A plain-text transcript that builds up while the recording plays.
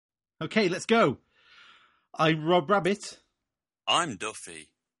Okay, let's go. I'm Rob Rabbit. I'm Duffy.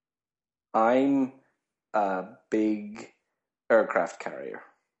 I'm a big aircraft carrier.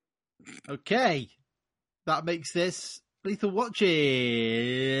 Okay, that makes this Lethal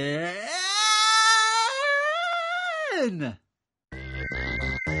Watching.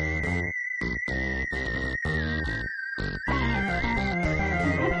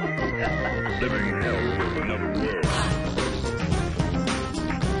 Living hell with another world.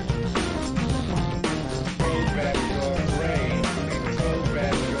 Program your brain.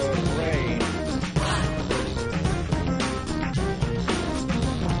 Program your brain.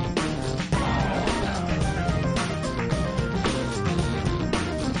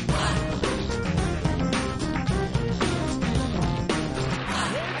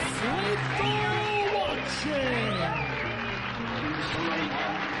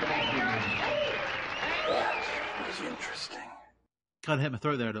 Interesting. Kind of hit my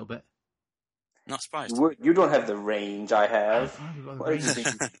throat there a little bit. Not surprised. You don't have the range I have. I've got the Why do you range.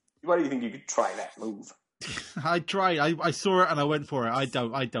 think? Why do you think you could try that move? I tried. I saw it and I went for it. I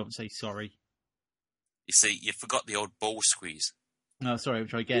don't say sorry. You see, you forgot the old ball squeeze. No, sorry. I'll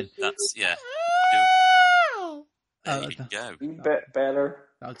try again. That's, yeah. There you go. You bet better.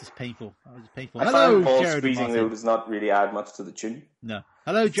 That was just painful. I Hello, find ball Jared and squeezing though Martin. does not really add much to the tune. No.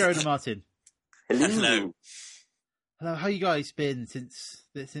 Hello, Jared and Martin. Hello. Hello. How you guys been since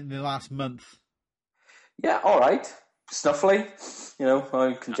in the last month? Yeah, all right. Snuffly,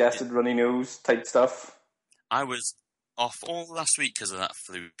 congested, runny nose type stuff. I was off all last week because of that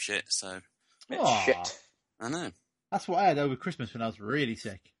flu shit, so Aw. Shit. I know. That's what I had over Christmas when I was really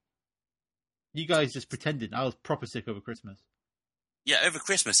sick. You guys just pretended. I was proper sick over Christmas. Yeah, over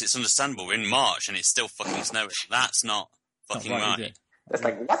Christmas it's understandable. We're in March and it's still fucking snowing. That's not fucking Not right, is right. it? It's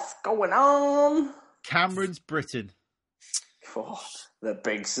like, what's going on? Cameron's Britain. Oh, the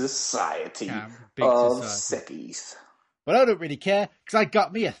big society Big of society. sickies. But I don't really care because I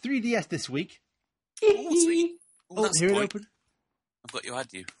got me a 3DS this week. Oh, sweet. Oh, that's here the it point. open. I've got you, add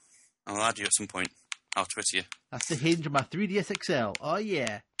you. I'll add you at some point. I'll Twitter you. That's the hinge on my 3DS XL. Oh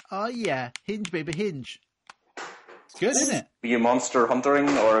yeah. Hinge, baby, hinge. It's good, isn't it? Are you monster huntering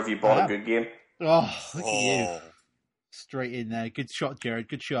or have you bought Yeah. a good game? Oh, look at you. Straight in there. Good shot, Jared.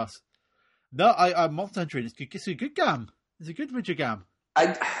 Good shot. No, I'm Monster Hunter. It's a good game. It's a good video game.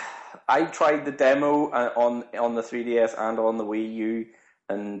 I tried the demo on the 3DS and on the Wii U,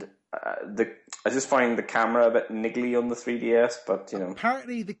 and I just find the camera a bit niggly on the 3DS. But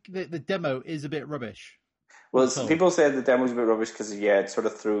Apparently, the demo is a bit rubbish. well, So- people say the demo's a bit rubbish because it sort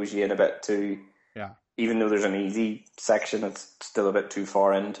of throws you in a bit too. Yeah. Even though there's an easy section, it's still a bit too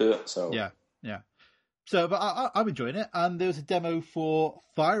far into it. So Yeah. So, but I'm enjoying it. And there was a demo for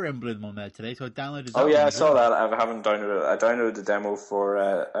Fire Emblem on there today, so I downloaded that. Oh yeah, one I as saw well. that. I haven't downloaded it. I downloaded the demo for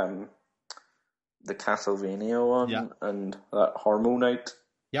the Castlevania one Yeah. and that Harmonite.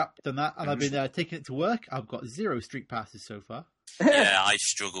 Yep, done that. And I've been taking it to work. I've got 0 street passes so far. Yeah, I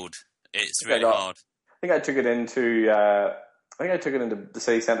struggled. It's really got- hard. I think I took it into the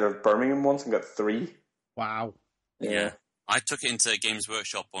city centre of Birmingham once and got 3. Wow. Yeah. I took it into Games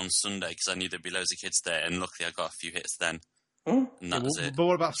Workshop on Sunday because I knew there'd be loads of kids there, and luckily I got a few hits then. Hmm? And that was it. But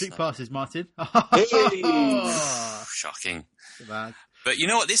what about street passes, Martin? Shocking. Bad. But you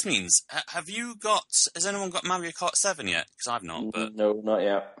know what this means? Has anyone got Mario Kart 7 yet? Because I've not, but No, not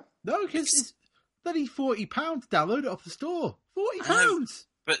yet. No, because it's bloody £40 to download it off the store. £40. I know.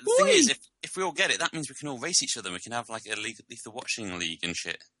 But the Boy. thing is, if we all get it, that means we can all race each other and we can have like a Lethal Watching league and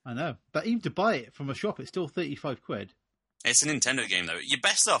shit. I know, but even to buy it from a shop, it's still £35. It's a Nintendo game though. You're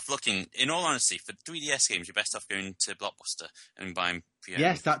best off looking, in all honesty, for 3DS games, you're best off going to Blockbuster and buying pre-owned.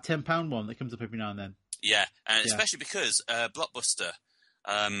 Yes, that £10 one that comes up every now and then. Yeah, and Yeah. especially because Blockbuster,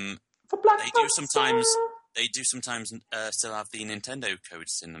 For Black they do sometimes still have the Nintendo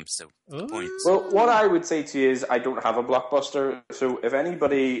codes in them still. Oh. Points. Well, what I would say to you is I don't have a Blockbuster, so if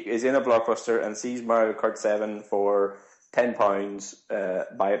anybody is in a Blockbuster and sees Mario Kart 7 for £10,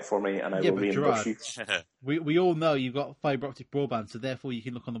 buy it for me and I Yeah, will but reimburse you. Gerard, we all know you've got fibre optic broadband, so therefore you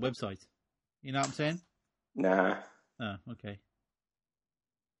can look on the website. You know what I'm saying? Nah. Oh, okay.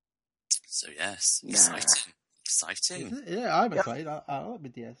 So yes, Nah. exciting. Yeah, I'm excited. I like my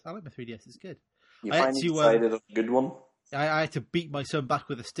DS. I like my 3DS. It's good. You I had finally to, decided on a good one? I had to beat my son back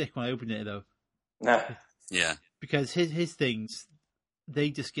with a stick when I opened it, though, Nah. Yeah. because his things,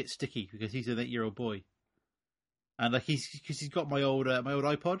 they just get sticky because he's an 8-year-old boy, and like he's got my old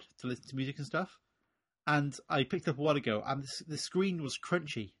iPod to listen to music and stuff, and I picked up a while ago, and the screen was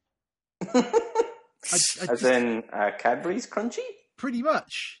crunchy. As in Cadbury's Crunchy? Pretty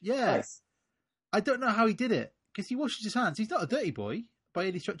much, yeah. Nice. I don't know how he did it because he washes his hands. He's not a dirty boy, by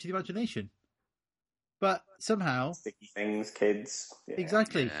any stretch of the imagination. But somehow, Sticky things, kids. Yeah.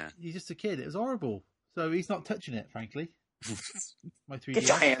 exactly, Yeah. he's just a kid. It was horrible. So he's not touching it, frankly. My 3DS. Get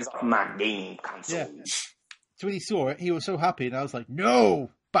your hands off my game console. Yeah. So when he saw it, he was so happy, and I was like, "No,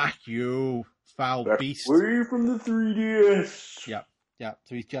 back you, foul Get beast!" away from the 3DS. Yeah.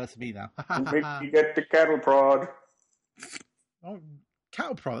 So he's jealous of me now. Make you get the cattle prod. Oh,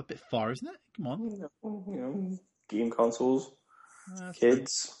 cattle prod, a bit far, isn't it? Come on. Game consoles, That's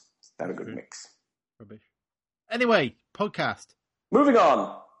kids. Not a good True. mix. rubbish. Anyway, podcast. Moving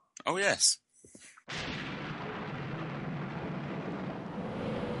on. Oh, yes.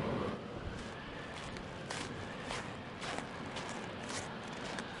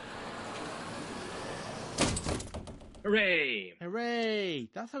 Hooray! Hooray!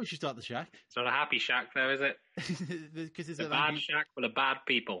 That's how we should start the shack. It's not a happy shack, though, is it? Because it's It's a bad shack full of bad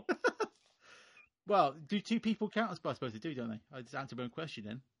people. Well, do two people count? I suppose they do, don't they? I just answered my own question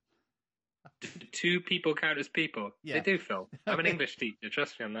then. Do two people count as people? Yeah. They do, Phil. I'm an English teacher.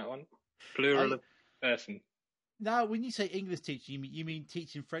 Trust me on that one. Plural of person. Now, when you say English teacher, you mean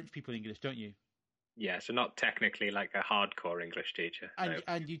teaching French people English, don't you? Yeah, so not technically like a hardcore English teacher. And no.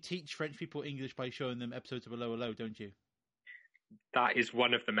 and you teach French people English by showing them episodes of A Low, don't you? That is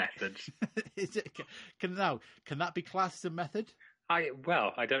one of the methods. Is it, can that be classed as a method? I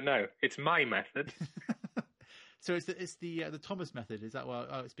don't know. It's my method. So it's the Thomas method. Is that what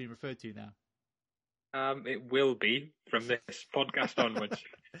it's been referred to now? It will be from this podcast onwards.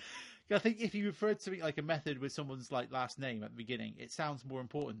 I think if you refer to something like a method with someone's like last name at the beginning, it sounds more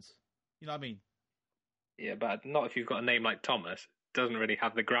important. You know what I mean? Yeah, but not if you've got a name like Thomas. It doesn't really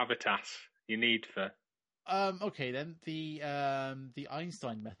have the gravitas you need for. Okay then, the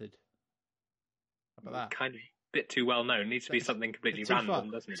Einstein method. How about that? Kind of a bit too well known. It needs to be something completely Too random,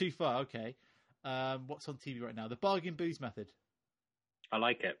 far. doesn't it? Too far. Okay. What's on TV right now? The bargain booze method. I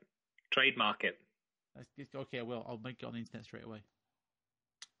like it. Trademark it. Okay, I'll make it on the internet straight away.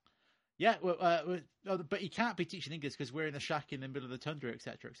 Yeah, but you can't be teaching English because we're in a shack in the middle of the tundra,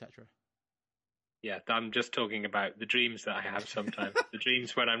 etc., etc. Yeah, I'm just talking about the dreams that I have sometimes. The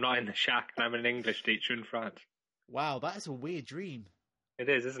dreams when I'm not in the shack and I'm an English teacher in France. Wow, that is a weird dream. It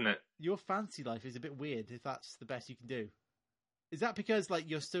is, isn't it? Your fancy life is a bit weird if that's the best you can do. Is that because like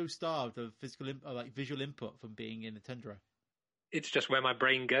you're so starved of visual input from being in the tundra? It's just where my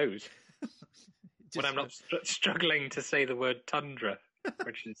brain goes when I'm not struggling to say the word tundra,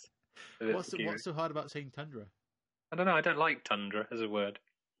 which is a bit What's so hard about saying tundra? I don't know. I don't like tundra as a word.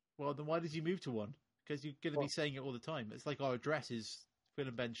 Well, then why did you move to one? Because you're going to be saying it all the time. It's like our address is Phil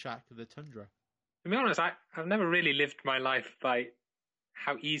and Ben Shack of the tundra. To be honest, I've never really lived my life by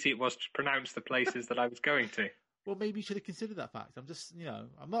how easy it was to pronounce the places that I was going to. Well, maybe you should have considered that fact. I'm just,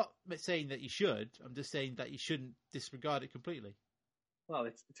 I'm not saying that you should. I'm just saying that you shouldn't disregard it completely. Well,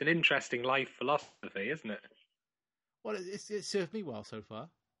 it's an interesting life philosophy, isn't it? Well, it served me well so far.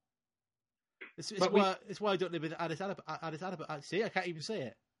 It's why I don't live in Addis Ababa. See, I can't even say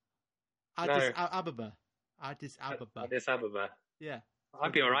it. Addis Ababa. Addis Ababa. Addis Ababa. Yeah.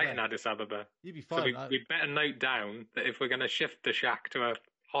 I'd be all right in Addis Ababa. You'd be So fine. we'd better note down that if we're going to shift the shack to a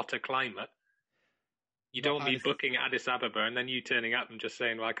hotter climate, you don't want me booking Addis Ababa and then you turning up and just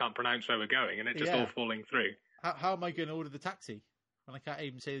saying, well, I can't pronounce where we're going, and it just all falling through. How am I going to order the taxi when I can't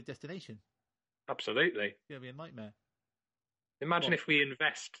even say the destination? Absolutely. It's going to be a nightmare. Imagine if we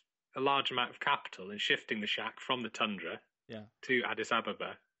invest a large amount of capital in shifting the shack from the tundra to Addis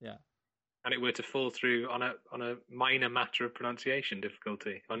Ababa. Yeah. And it were to fall through on a minor matter of pronunciation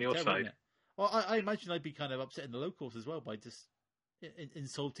difficulty on your side. Well, I imagine I'd be kind of upsetting the locals as well by just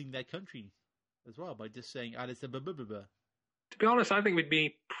insulting their country as well by just saying Addis Ababa. To be honest, I think we'd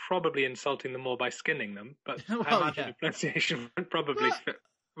be probably insulting them more by skinning them, but I imagine the pronunciation would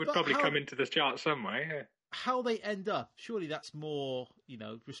probably come into the chart somewhere. Yeah. How they end up, surely that's more,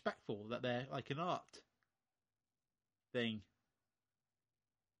 respectful, that they're like an art thing.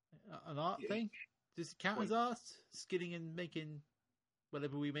 An art thing? Does it count as art? Skinning and making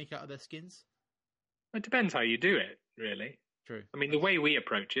whatever we make out of their skins? It depends how you do it, really. True. I mean, the way we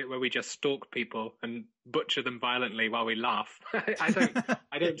approach it, where we just stalk people and butcher them violently while we laugh,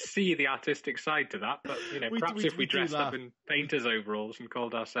 I don't see the artistic side to that. But perhaps if we dressed up in painters' overalls and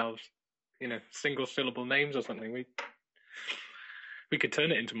called ourselves, single syllable names or something, we could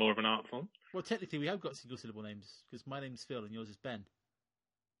turn it into more of an art form. Well, technically, we have got single syllable names because my name's Phil and yours is Ben.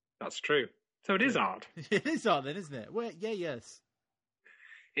 That's true. So it is art. It is art, then, isn't it? Well, yes.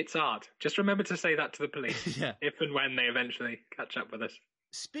 It's art. Just remember to say that to the police. Yeah. If and when they eventually catch up with us.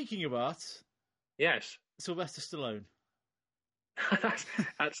 Speaking of art, yes, Sylvester Stallone.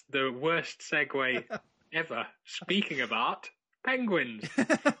 that's the worst segue ever. Speaking of art, penguins.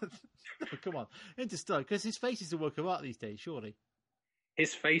 Oh, come on, Interstellar, because his face is a work of art these days, surely.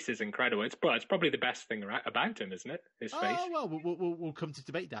 His face is incredible. It's probably the best thing about him, isn't it? His face. Oh well, we'll come to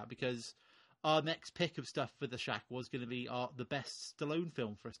debate that because our next pick of stuff for the Shack was going to be the best Stallone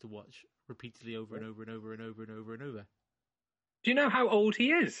film for us to watch repeatedly over and over and over and over and over and over. Do you know how old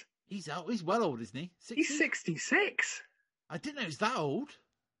he is? He's well old, isn't he? 60? He's 66. I didn't know he's that old.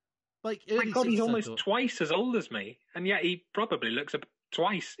 Like, My God, he's 60s, almost twice as old as me, and yet he probably looks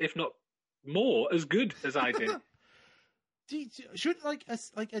twice, if not more, as good as I do. Shouldn't like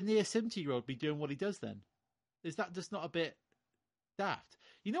a near 70-year-old be doing what he does then? Is that just not a bit daft?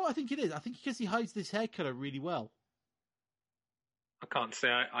 You know what I think it is? I think because he hides this hair colour really well. I can't say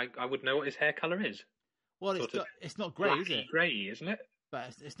I would know what his hair colour is. Well, it's not grey, is it? Grey, isn't it?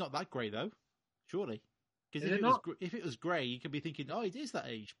 But it's not that grey though, surely. Because if it was grey, you could be thinking, oh, it is that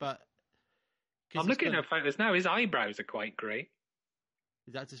age. But I'm looking at photos now. His eyebrows are quite grey.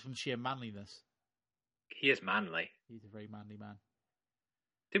 Is that just from sheer manliness? He is manly. He's a very manly man.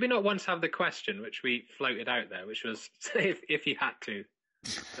 Did we not once have the question, which we floated out there, which was if you had to?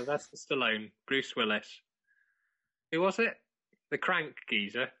 Sylvester Stallone, Bruce Willis. Who was it? The crank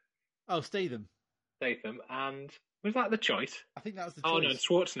geezer. Oh, Statham. And was that the choice? I think that was the choice. Oh no,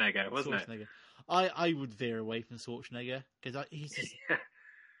 Schwarzenegger, wasn't it? I would veer away from Schwarzenegger because he's just,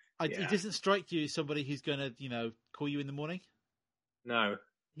 he doesn't strike you as somebody who's going to, call you in the morning. No.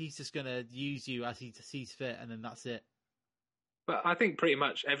 He's just going to use you as he sees fit, and then that's it. But I think pretty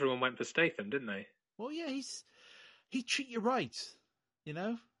much everyone went for Statham, didn't they? Well, yeah, he'd treat you right,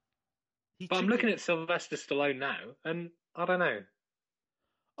 But I'm looking at Sylvester Stallone now, and I don't know.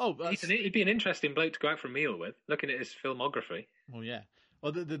 Oh, he'd be an interesting bloke to go out for a meal with. Looking at his filmography. Well, yeah.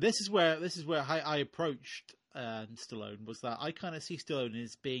 Well, this is where I approached Stallone, was that I kind of see Stallone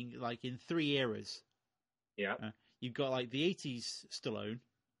as being like in three eras. Yeah. You've got like the 80s Stallone.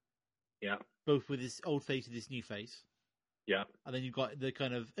 Yeah. Both with his old face and his new face. Yeah. And then you've got the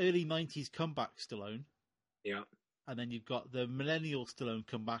kind of early 90s comeback Stallone. Yeah. And then you've got the millennial Stallone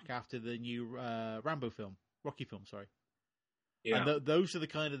comeback after the new Rocky film, sorry. Yeah. And those are the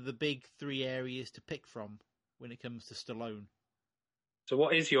kind of the big three areas to pick from when it comes to Stallone. So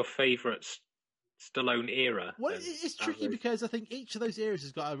what is your favourite Stallone era? Well, it's tricky because I think each of those eras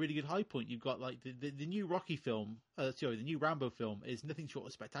has got a really good high point. You've got like the new Rocky film, the new Rambo film is nothing short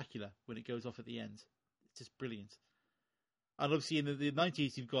of spectacular when it goes off at the end. It's just brilliant. And obviously in the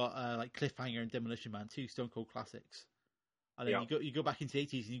 90s, you've got like Cliffhanger and Demolition Man, two Stone Cold classics. And then you go back into the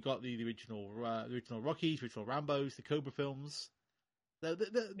 80s and you've got the original Rockies, original Rambos, the Cobra films.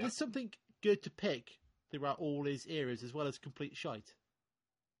 There's something good to pick throughout all his eras as well as complete shite.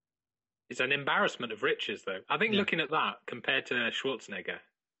 It's an embarrassment of riches, though. I think looking at that compared to Schwarzenegger,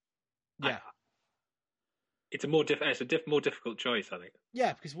 it's a more difficult choice. I think.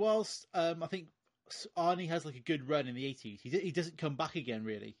 Yeah, because whilst I think Arnie has like a good run in the 80s, he doesn't come back again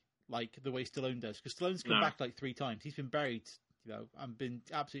really like the way Stallone does. Because Stallone's come back like 3 times. He's been buried, and been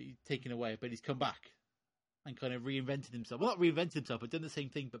absolutely taken away, but he's come back and kind of reinvented himself. Well, not reinvented himself, but done the same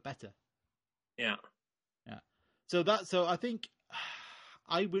thing but better. Yeah. Yeah. So I think.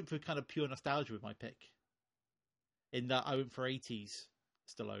 I went for kind of pure nostalgia with my pick. In that I went for 80s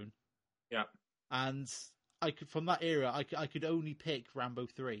Stallone. Yeah. And from that era, I could only pick Rambo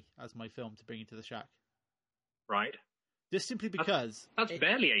 3 as my film to bring into the Shack. Right. Just simply because... That's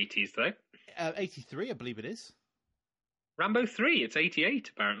barely 80s, though. 83, I believe it is. Rambo 3, it's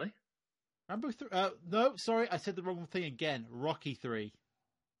 88, apparently. Rambo 3... no, sorry, I said the wrong thing again. Rocky 3.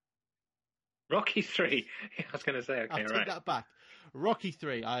 Rocky 3. I was going to say, okay, I'll take that back. Rocky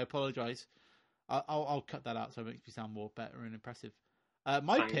 3. I apologise. I'll cut that out so it makes me sound more better and impressive.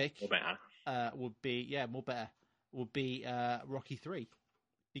 My pick would be Rocky 3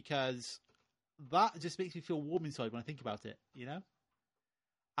 because that just makes me feel warm inside when I think about it,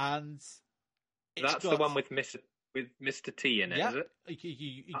 And that's the one with Mr. T in it, is it?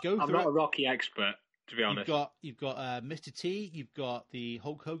 You go I'm not a Rocky expert. To be honest, you've got Mr. T, you've got the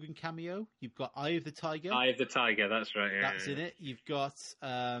Hulk Hogan cameo, you've got Eye of the Tiger. Eye of the Tiger, that's right. Yeah, that's in it. You've got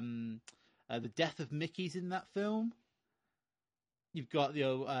the death of Mickey's in that film. You've got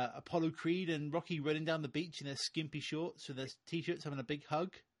Apollo Creed and Rocky running down the beach in their skimpy shorts with their t-shirts having a big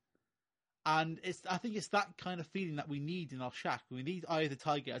hug. And I think it's that kind of feeling that we need in our Shack. We need Eye of the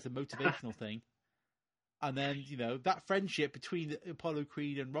Tiger as a motivational thing. And then, that friendship between Apollo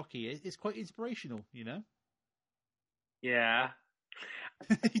Creed and Rocky is quite inspirational, Yeah.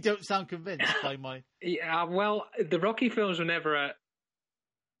 You don't sound convinced by my... Yeah, well, the Rocky films were never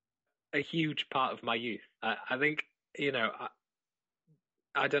a huge part of my youth. I think,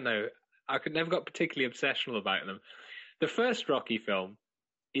 I don't know. I never got particularly obsessional about them. the first Rocky film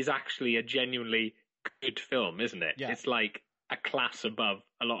is actually a genuinely good film, isn't it? Yeah. It's like a class above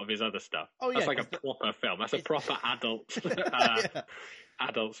a lot of his other stuff. Oh, yeah, That's like a 'cause proper film. That's a proper adult Yeah.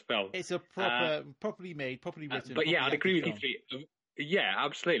 adults film. It's a properly made, properly written. But yeah, I'd agree with you film. three. Yeah,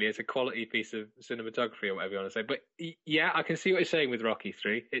 absolutely. It's a quality piece of cinematography or whatever you want to say. But yeah, I can see what you're saying with Rocky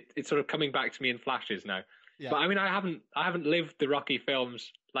 3. It's sort of coming back to me in flashes now. Yeah. But I mean, I haven't lived the Rocky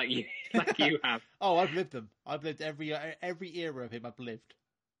films like you have. Oh, I've lived them. I've lived every era of him. I've lived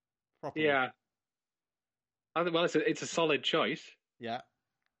properly. Yeah. Well, it's a solid choice. Yeah.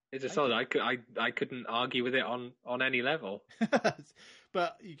 It's a solid. I couldn't argue with it on any level.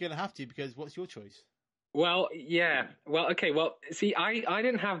 But you're gonna have to, because what's your choice? Well, yeah. Well, okay. Well, see, I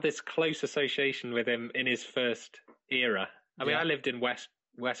didn't have this close association with him in his first era. I mean, Yeah. I lived in West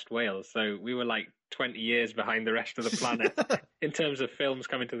Wales, so we were like 20 years behind the rest of the planet in terms of films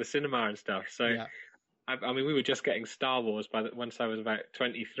coming to the cinema and stuff. So, Yeah. I mean, we were just getting Star Wars once I was about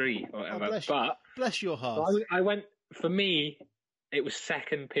 23 or whatever. Bless your heart. I went, for me, it was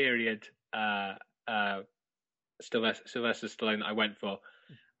second period Sylvester Stallone that I went for,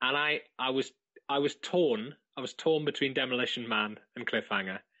 and I was torn. I was torn between Demolition Man and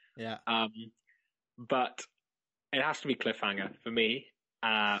Cliffhanger. Yeah. But it has to be Cliffhanger for me,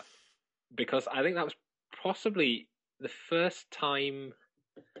 because I think that was possibly the first time.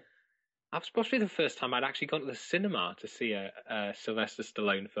 That's possibly the first time I'd actually gone to the cinema to see a Sylvester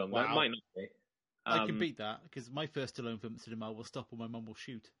Stallone film. Wow. That might not be. I can beat that, because my first Stallone film at cinema will stop or my mum will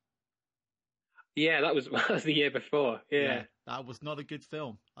shoot. Yeah, that was the year before. Yeah. That was not a good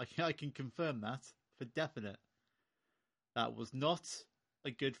film. I can confirm that for definite. That was not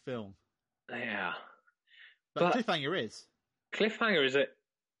a good film. Yeah. But Cliffhanger is. Cliffhanger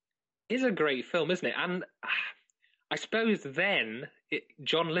is a great film, isn't it? And I suppose then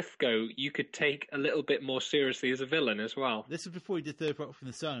John Lithgow you could take a little bit more seriously as a villain as well. This was before he did Third Rock from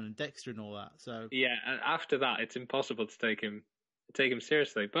the Sun and Dexter and all that. So yeah, and after that it's impossible to take him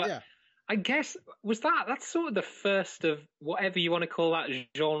seriously. But yeah. I guess that's sort of the first of whatever you want to call that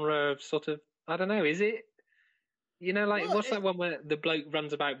genre of sort of, I don't know, is it? You know, like, what's that one where the bloke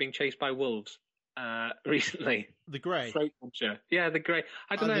runs about being chased by wolves recently? The Grey. Throat Puncher. Yeah, The Grey.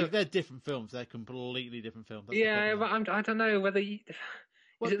 I don't know. They're different films. They're completely different films. That's yeah, but I don't know whether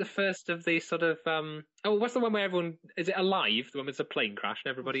is it the first of the sort of what's the one where everyone, is it Alive? The one with the plane crash and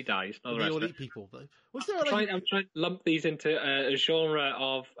everybody dies. And all the they rest all of it. eat people. What's there? I'm trying to lump these into a genre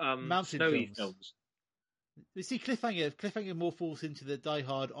of mountain snowy films. You see, Cliffhanger more falls into the Die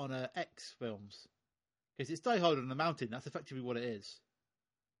Hard on X films, because it's Die Hard on a mountain. That's effectively what it is.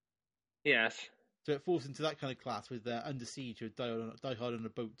 Yes. So it falls into that kind of class with Under Siege or Die Hard on a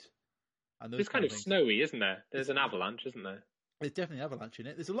boat. And it's kind of snowy, isn't there? There's an avalanche, isn't there? There's definitely an avalanche in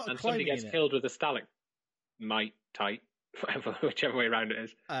it. There's a lot of and climbing somebody gets killed with a stalagmite type, whichever way around it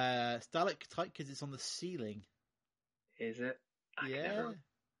is. Stalactite because it's on the ceiling. Is it? Yeah.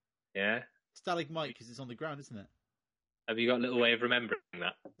 Yeah. Stalagmite because it's on the ground, isn't it? Have you got a little way of remembering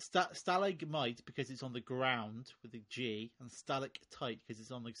that? Stalagmite because it's on the ground with a G, and stalactite because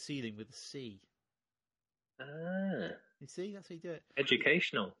it's on the ceiling with a C. Ah. You see, that's how you do it.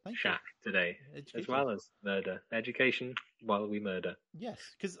 Educational shack today, as well as murder. Education while we murder. Yes,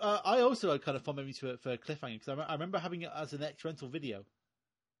 because I also had kind of fond memories for Cliffhanger, because I remember having it as an ex-rental video.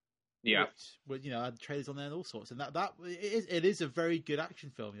 Yeah. Which, had trailers on there and all sorts, and it is a very good action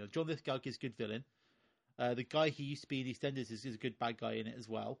film. John Lithgow is a good villain. The guy he used to be in EastEnders is a good bad guy in it as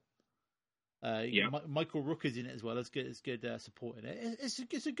well. Michael Rooker's in it as well as good support in it.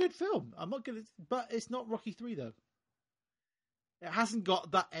 It's a good film. I'm not gonna, but it's not Rocky 3 though. It hasn't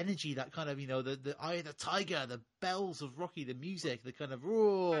got that energy, that kind of the Eye of the Tiger, the bells of Rocky, the music, the kind of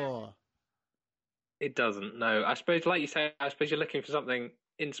roar. It doesn't. No, I suppose, like you say, you're looking for something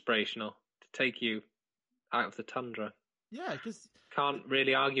inspirational to take you out of the tundra. Yeah, because can't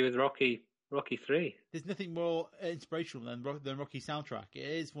really argue with Rocky 3. There's nothing more inspirational than Rocky soundtrack. It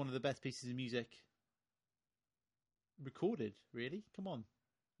is one of the best pieces of music recorded, really. Come on.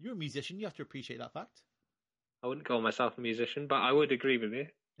 You're a musician, you have to appreciate that fact. I wouldn't call myself a musician, but I would agree with you.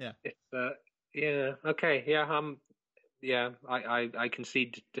 Yeah. It's yeah, okay, yeah, I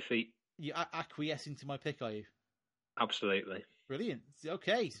concede defeat. You're acquiescing to my pick, are you? Absolutely. Brilliant.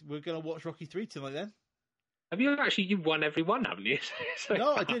 Okay, so we're going to watch Rocky 3 tonight then. Have you've won every one, haven't you?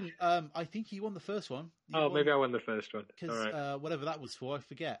 No, I didn't. I think he won the first one. Maybe I won the first one. Because right. Whatever that was for, I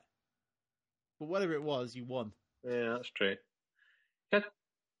forget. But whatever it was, you won. Yeah, that's true. Do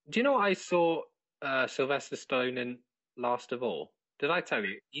you know what I saw Sylvester Stallone in last of all? Did I tell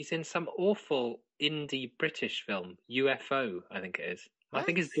you? He's in some awful indie British film, UFO, I think it is. What? I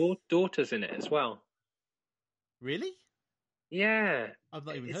think his daughter's in it as well. Really? Yeah. I've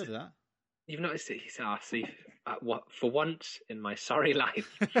not even heard of that. You've noticed it? See, what, for once in my sorry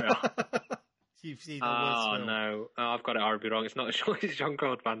life. You've seen the worst film. No. Oh, I've got it horribly wrong. It's not it's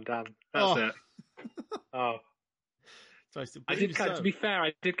Jean-Claude Van Damme. That's it. Oh. To be fair,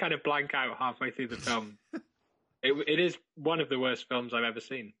 I did kind of blank out halfway through the film. It is one of the worst films I've ever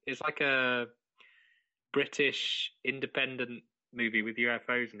seen. It's like a British independent movie with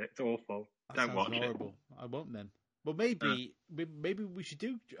UFOs in it. It's awful. Don't watch horrible. I won't then. Well, maybe we should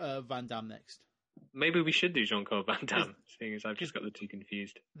do Van Damme next. Maybe we should do Jean-Claude Van Damme, seeing as I've just got the two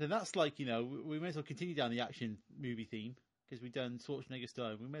confused. Then that's like, we may as well continue down the action movie theme, because we've done Schwarzenegger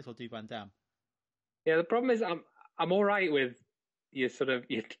style. We may as well do Van Damme. Yeah, the problem is I'm all right with your sort of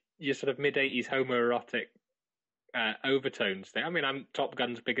mid-80s homoerotic overtones thing. I mean, I'm Top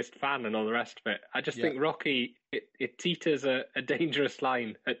Gun's biggest fan and all the rest of it. I just think Rocky, it teeters a dangerous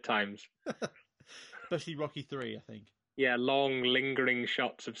line at times. Especially Rocky 3, I think. Yeah, long, lingering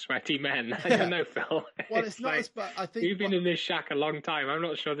shots of sweaty men. I don't know, Phil. Well, it's not as bad. I think you've been in this shack a long time. I'm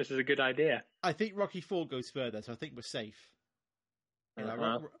not sure this is a good idea. I think Rocky 4 goes further, so I think we're safe.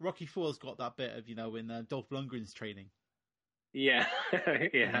 Rocky 4's got that bit of, in Dolph Lundgren's training. Yeah.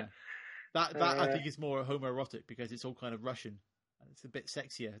 Yeah. That I think is more homoerotic because it's all kind of Russian. It's a bit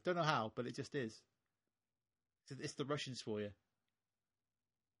sexier. Don't know how, but it just is. It's the Russians for you.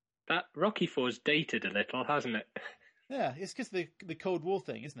 That Rocky 4's dated a little, hasn't it? Yeah, it's because the Cold War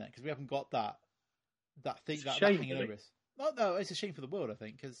thing, isn't it? Because we haven't got that thing that hanging over us. No, it's a shame for the world, I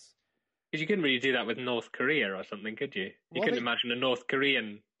think, because you couldn't really do that with North Korea or something, could you? You couldn't imagine a North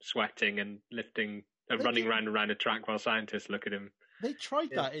Korean sweating and lifting, running round and round a track while scientists look at him. They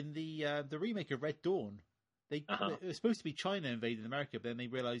tried that in the remake of Red Dawn. It was supposed to be China invading America, but then they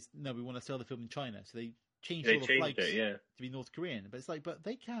realised, no, we want to sell the film in China, so they changed all the flags to be North Korean. But it's like, but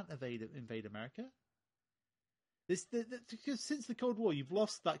they can't invade America. Because since the Cold War, you've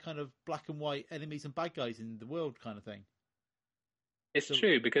lost that kind of black and white enemies and bad guys in the world kind of thing. It's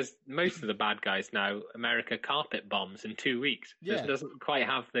true, because most of the bad guys now, America carpet bombs in 2 weeks. So it doesn't quite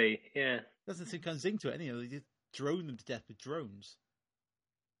have the, doesn't seem kind of zing to it, they just drone them to death with drones.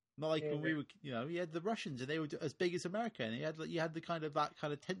 Not like when we were, you had the Russians and they were as big as America, and you had the kind of that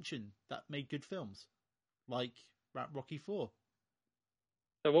kind of tension that made good films, like Rocky 4.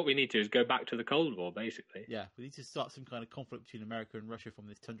 So what we need to do is go back to the Cold War, basically. Yeah, we need to start some kind of conflict between America and Russia from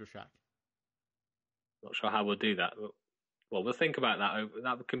this tundra shack. Not sure how we'll do that. Well, we'll think about that.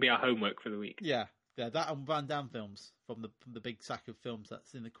 That can be our homework for the week. Yeah, that and Van Damme films from the big sack of films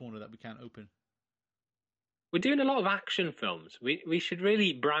that's in the corner that we can't open. We're doing a lot of action films. We should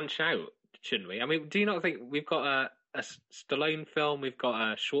really branch out, shouldn't we? I mean, do you not think we've got a Stallone film, we've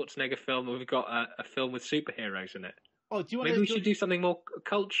got a Schwarzenegger film, and we've got a film with superheroes in it? Oh, do you want Maybe we should do something more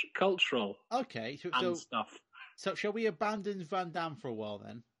cultural? Okay, so stuff. So shall we abandon Van Damme for a while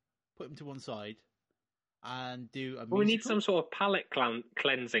then? Put him to one side and do a musical? We need some sort of palate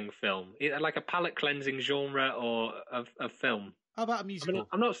cleansing film, either like a palate cleansing genre or a film. How about a musical? I mean,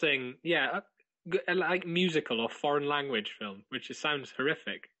 I'm not saying like musical or foreign language film, which sounds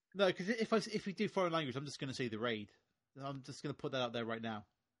horrific. No, because if we do foreign language, I'm just going to say The Raid. I'm just going to put that out there right now,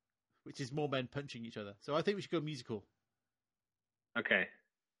 which is more men punching each other. So I think we should go musical. Okay,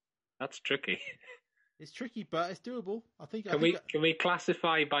 that's tricky. It's tricky, but it's doable. Can we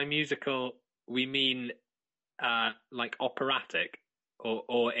classify by musical? We mean like operatic,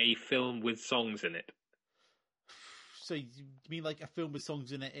 or a film with songs in it. So you mean like a film with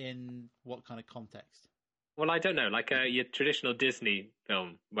songs in it in what kind of context? Well, I don't know, like your traditional Disney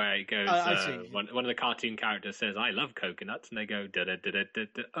film where it goes, one of the cartoon characters says, "I love coconuts," and they go, "Da da da da da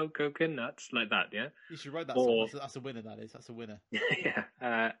da, oh coconuts," like that. Yeah, you should write that song. That's a winner. That's a winner.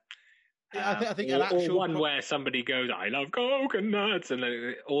 Yeah. I think an actual or one where somebody goes, "I love coconuts," and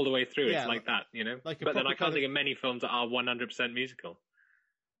then all the way through, it's like that, But then I can't think of many films that are 100% musical.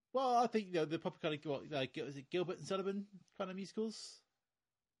 Well, I think the proper kind of is it Gilbert and Sullivan kind of musicals?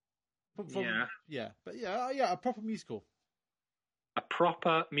 A proper musical. A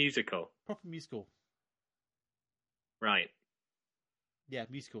proper musical. Proper musical. Right. Yeah,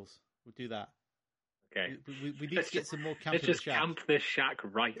 musicals. We'll do that. Okay. We need to get some more camp. Let's just camp this shack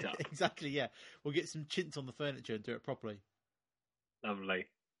right up. Exactly. Yeah, we'll get some chintz on the furniture and do it properly. Lovely.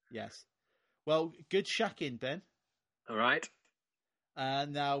 Yes. Well, good shacking, Ben. All right.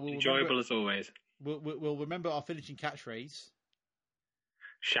 And now we'll enjoyable as always. We'll remember our finishing catchphrase.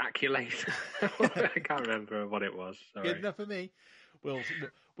 Shack you later. I can't remember what it was. Sorry. Good enough for me.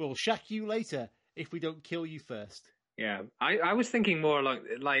 We'll shack you later if we don't kill you first. Yeah, I was thinking more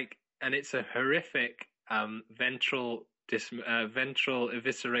like, and it's a horrific ventral ventral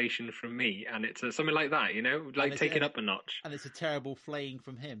evisceration from me, and it's something like that, like take it up a notch. And it's a terrible flaying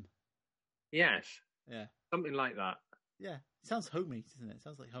from him. Yes. Yeah. Something like that. Yeah. It sounds homely, doesn't it? It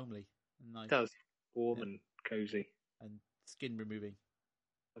sounds like homely and nice. It does. Warm and cozy. And skin removing.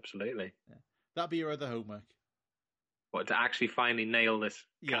 Absolutely. Yeah. That'd be your other homework. What, to actually finally nail this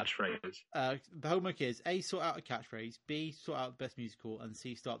catchphrase? The homework is A, sort out a catchphrase, B, sort out the best musical, and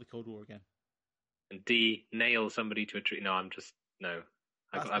C, start the Cold War again. And D, nail somebody to a tree. No,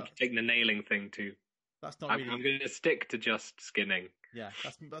 I've taken the nailing thing to... That's not really... I'm going to stick to just skinning. Yeah,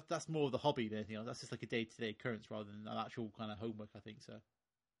 that's more of the hobby than anything else. That's just like a day-to-day occurrence rather than an actual kind of homework, I think, so...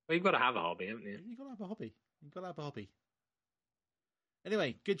 Well, you've got to have a hobby, haven't you? You've got to have a hobby.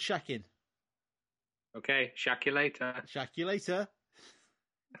 Anyway, good shacking. Okay, shack you later. Shack you later.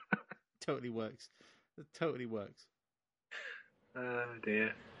 Totally works. It totally works. Oh,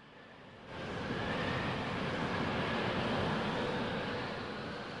 dear.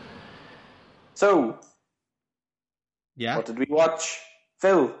 So, yeah. What did we watch?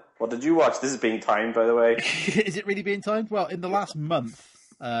 Phil, what did you watch? This is being timed, by the way. Is it really being timed? Well, in the last month,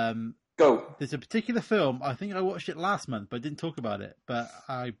 Go. There's a particular film. I think I watched it last month, but I didn't talk about it. But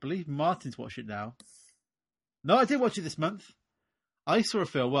I believe Martin's watched it now. No, I did watch it this month. I saw a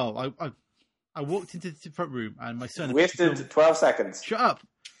film. Well, I walked into the front room and my son wasted 12 seconds. Shut up.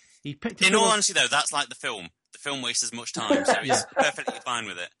 He picked. In all honesty, though, that's like the film. The film wastes as much time, so he's perfectly fine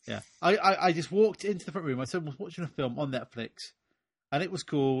with it. Yeah, I just walked into the front room. My son was watching a film on Netflix, and it was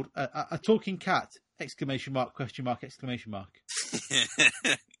called "A Talking Cat!" ! Question mark! Exclamation mark!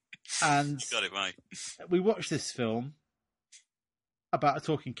 And you got it right. We watched this film about a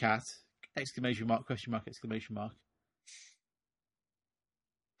talking cat! Exclamation mark! Question mark! Exclamation mark!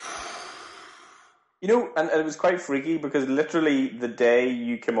 You know, and it was quite freaky because literally the day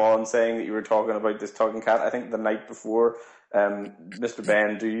you came on saying that you were talking about this talking cat, I think the night before, Mr.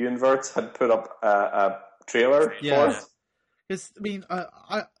 Ben Do You Inverts had put up a trailer for it. Because, I mean,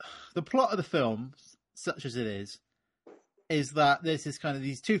 the plot of the film, such as it is that there's this kind of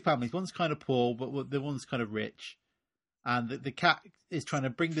these two families. One's kind of poor, but the one's kind of rich. And the cat is trying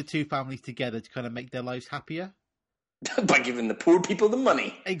to bring the two families together to kind of make their lives happier. By giving the poor people the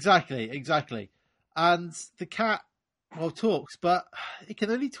money. Exactly. And the cat, talks, but it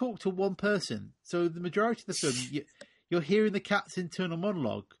can only talk to one person. So the majority of the film, you're hearing the cat's internal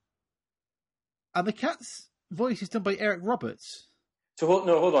monologue. And the cat's voice is done by Eric Roberts. So,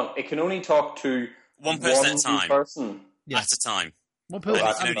 hold on. It can only talk to one person at a time. Yeah. At a time. One person and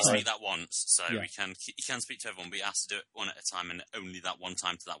he can only speak that once, so he can speak to everyone, but he has to do it one at a time and only that one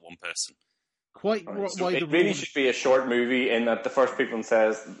time to that one person. So it really should be a short movie in that the first person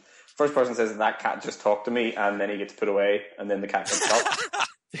says that cat just talked to me, and then he gets put away, and then the cat gets stopped.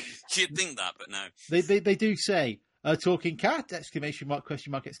 You'd think that, but no. They do say a talking cat! Exclamation mark!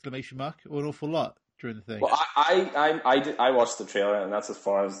 Question mark! Exclamation mark! Or an awful lot during the thing. Well, I watched the trailer, and that's as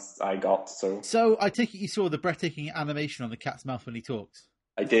far as I got. So I take it you saw the breathtaking animation on the cat's mouth when he talks.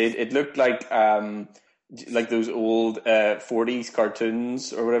 I did. It looked like those old 40s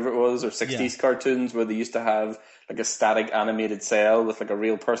cartoons or whatever it was, or 60s cartoons where they used to have like a static animated cell with like a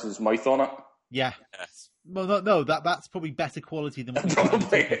real person's mouth on it. Yeah. Yes. Well, no, that's probably better quality than what you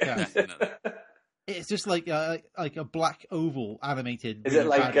got. It's just like a black oval animated. Is it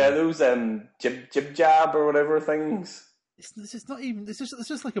like those jib jab or whatever things? It's not even. It's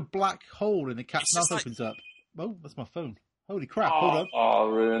just like a black hole in the cat's mouth opens up. Oh, that's my phone. Holy crap! Hold on. Oh,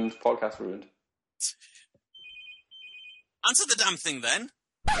 ruined. Podcast ruined. Answer the damn thing then.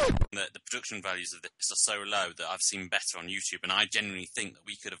 The production values of this are so low that I've seen better on YouTube, and I genuinely think that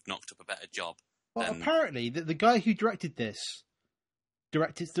we could have knocked up a better job. Well, apparently, the guy who directed this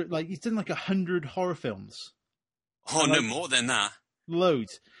he's done like 100 horror films. Oh, no, more than that.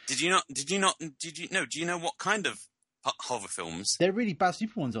 Loads. Do you know what kind of horror films? They're really bad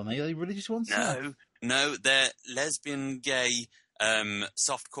super ones, aren't they? Are they religious ones? No, they're lesbian, gay,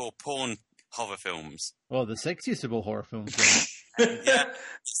 softcore porn horror films. Well, the sexiest of all horror films. Yeah,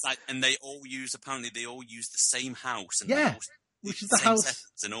 it's like, and they all use the same house. And which is the house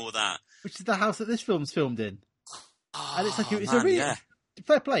and all that. Which is the house that this film's filmed in. And it's like a really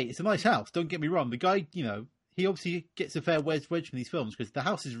fair play. It's a nice house. Don't get me wrong. The guy, he obviously gets a fair wedge from these films because the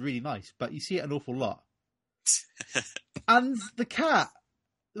house is really nice, but you see it an awful lot. And the cat.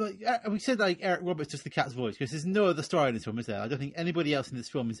 We said like Eric Roberts, just the cat's voice, because there's no other star in this film, is there? I don't think anybody else in this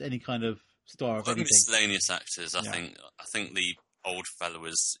film is any kind of star of anything. Miscellaneous actors. I think the old fella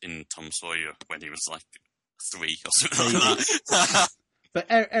was in Tom Sawyer when he was like 3 or something like that. But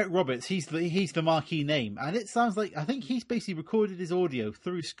Eric Roberts, he's the marquee name, and it sounds like I think he's basically recorded his audio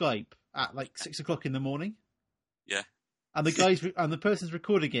through Skype at like 6:00 in the morning. Yeah. and the person's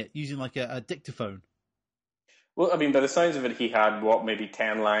recording it using like a dictaphone. Well, I mean, by the sounds of it, he had maybe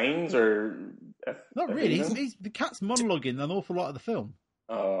 10 lines or. Not really. The cat's monologuing an awful lot of the film.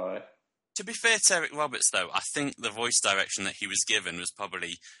 Oh. To be fair to Eric Roberts, though, I think the voice direction that he was given was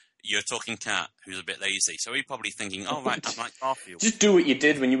probably, you're a talking cat who's a bit lazy. So he's probably thinking, oh, right, I'm like Garfield. Just do what you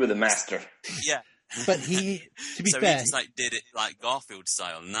did when you were the master. Yeah. But to be so fair... he just did it like Garfield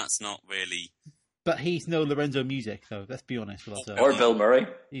style, and that's not really... But he's no Lorenzo Music, though, let's be honest with ourselves. Or Bill Murray.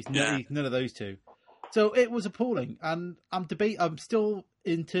 He's none of those two. So it was appalling, and I'm still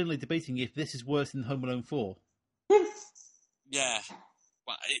internally debating if this is worse than Home Alone 4. Yeah.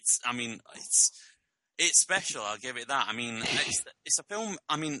 Well, it's special, I'll give it that. I mean, it's a film,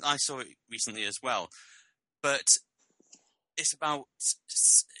 I mean, I saw it recently as well, but it's about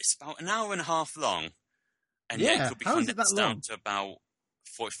an hour and a half long, and yet it could be condensed down to about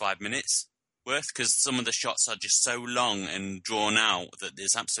 45 minutes worth, because some of the shots are just so long and drawn out that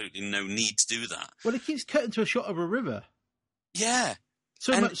there's absolutely no need to do that. Well, it keeps cutting to a shot of a river. Yeah.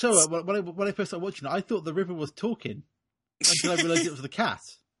 So much so, when I first started watching it, I thought the river was talking until I realised it was the cat.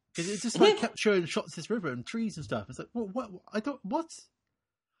 Because it just kept showing shots of this river and trees and stuff. It's like, what? I don't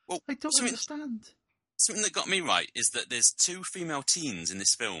understand. Something that got me right is that there's two female teens in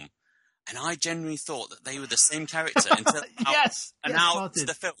this film, and I genuinely thought that they were the same character until out to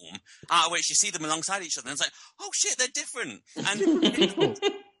the film, out of which you see them alongside each other, and it's like, oh shit, they're different. And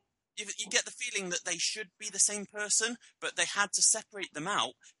you get the feeling that they should be the same person, but they had to separate them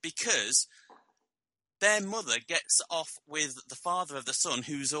out because their mother gets off with the father of the son,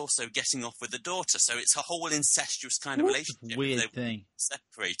 who's also getting off with the daughter. So it's a whole incestuous kind of relationship. Weird thing.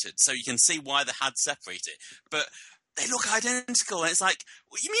 Separated. So you can see why they had separated. But they look identical. And it's like,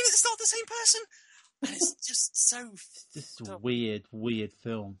 you mean it's not the same person? And it's just so... This is a weird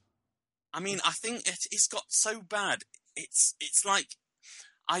film. I mean, I think it's got so bad. It's like...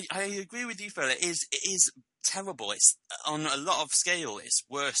 I agree with you, Phil. It is terrible. It's on a lot of scale. It's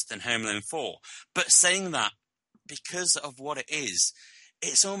worse than Home Alone 4. But saying that, because of what it is,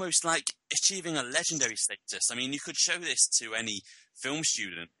 it's almost like achieving a legendary status. I mean, you could show this to any film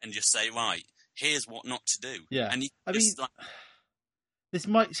student and just say, right, here's what not to do. Yeah. And this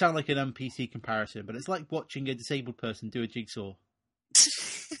might sound like an NPC comparison, but it's like watching a disabled person do a jigsaw.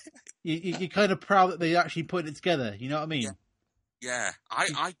 You're kind of proud that they actually put it together. You know what I mean? Yeah.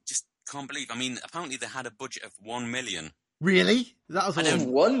 I just can't believe. I mean, apparently they had a budget of $1 million. Really? That was all.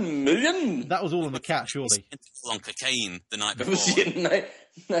 $1 million. That was all on the cat, surely. On cocaine the night before. It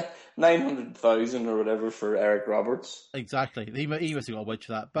was 900,000 or whatever for Eric Roberts. Exactly. He must have got a wedge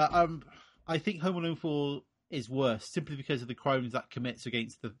for that. But I think Home Alone 4 is worse simply because of the crimes that commits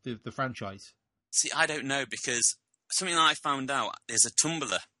against the franchise. See, I don't know, because something that I found out, there's a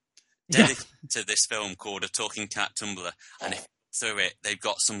Tumblr dedicated to this film called A Talking Cat Tumblr, and if through it, they've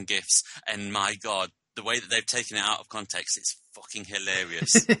got some GIFs, and my God, the way that they've taken it out of context, it's fucking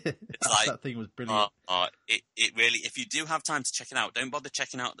hilarious. It's that thing was brilliant. It really, if you do have time to check it out, don't bother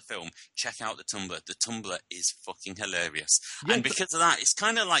checking out the film, check out the Tumblr. The Tumblr is fucking hilarious. Yeah, and because of that, it's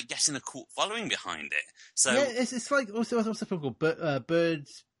kind of like getting a cult following behind it. So yeah, it's like, what's the film called?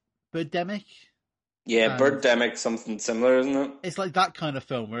 Birdemic? Yeah, Birdemic, something similar, isn't it? It's like that kind of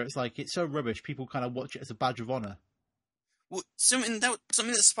film where it's like, it's so rubbish, people kind of watch it as a badge of honour. Well, something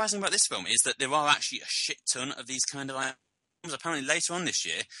that's surprising about this film is that there are actually a shit ton of these kind of items. Apparently later on this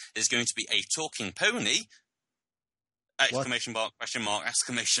year, there's going to be a talking pony, exclamation mark, question mark,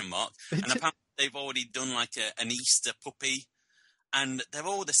 exclamation mark. And apparently they've already done like an Easter puppy. And they're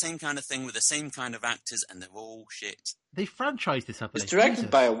all the same kind of thing with the same kind of actors, and they're all shit. They franchised this up. It's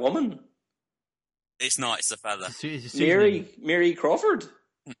directed by a woman. It's not, it's a fella. Mary Crawford.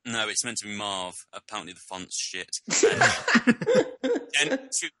 No, it's meant to be Marv. Apparently the font's shit. But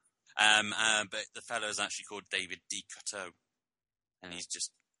the fellow is actually called David D. Coteau. And he's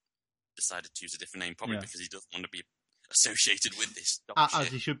just decided to use a different name, probably because he doesn't want to be associated with this as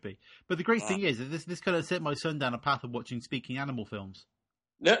he should be. But the great thing is that this kind of set my son down a path of watching speaking animal films.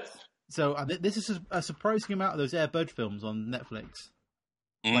 Yeah. So this is a surprising amount of those Air Bud films on Netflix.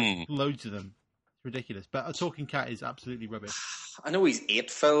 Like loads of them. Ridiculous, but A Talking Cat is absolutely rubbish. I know he's 8,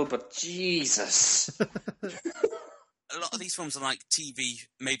 Phil, but Jesus. A lot of these films are like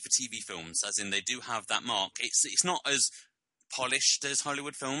made-for-TV films, as in they do have that mark. It's not as polished as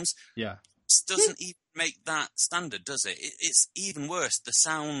Hollywood films. Yeah. It doesn't even make that standard, does it? It's even worse, the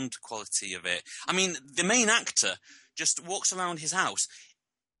sound quality of it. I mean, the main actor just walks around his house.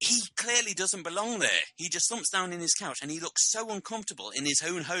 He clearly doesn't belong there. He just slumps down in his couch, and he looks so uncomfortable in his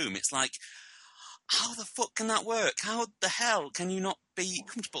own home. It's like, how the fuck can that work? How the hell can you not be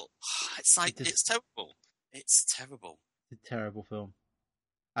comfortable? It's like, it's terrible. It's terrible. It's a terrible film.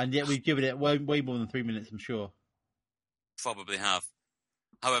 And yet we've given it way more than 3 minutes, I'm sure. Probably have.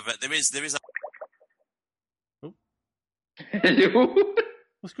 However, there is a... Oh. Hello?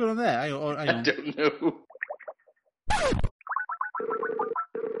 What's going on there? Hang on. I don't know.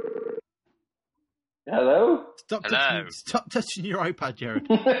 Hello? Stop touching your iPad, Jared.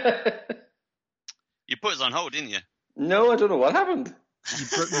 You put us on hold, didn't you? No, I don't know what happened.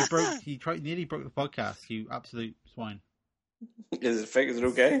 You nearly broke the podcast, you absolute swine. Is it fake? Is it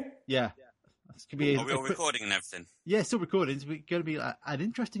okay? Yeah. Are we all recording and everything? Yeah, still recording. It's going to be an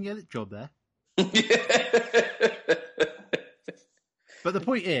interesting edit job there. But the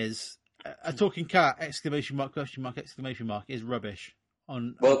point is, a talking cat, ! Is rubbish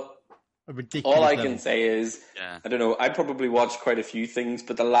on a ridiculous all I level. can say is, I don't know, I probably watched quite a few things,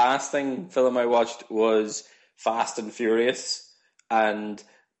 but the last film I watched was Fast and Furious, and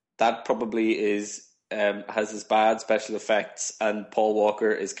that probably is has as bad special effects, and Paul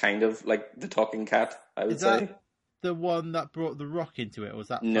Walker is kind of like the talking cat, I would say. The one that brought The Rock into it, or was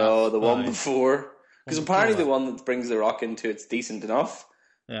that? No, the one before. Because apparently the one that brings The Rock into it's decent enough.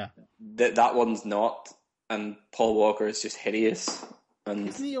 Yeah. That one's not, and Paul Walker is just hideous. And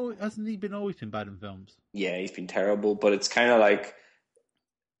hasn't he always been bad in films? Yeah, he's been terrible, but it's kind of like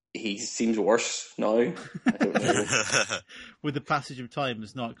he seems worse now. I don't know. With the passage of time,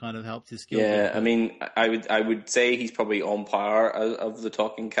 it's not kind of helped his skills. Yeah, I mean, I would say he's probably on par of the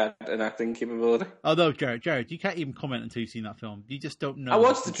talking cat in acting capability. Although, Jared, you can't even comment until you've seen that film. You just don't know. I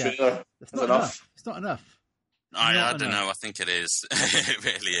watched the trailer. It's not enough. It's not enough. I don't know. I think it is. It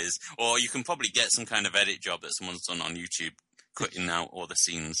really is. Or you can probably get some kind of edit job that someone's done on YouTube, cutting out all the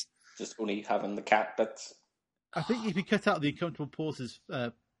scenes. Just only having the cat bits. I think if you cut out the uncomfortable pauses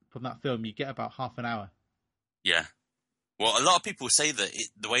from that film, you get about half an hour. Yeah. Well, a lot of people say that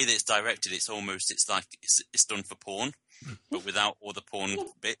the way that it's directed, it's like it's done for porn, but without all the porn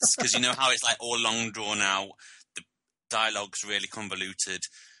bits. Because you know how it's like all long drawn out, the dialogue's really convoluted,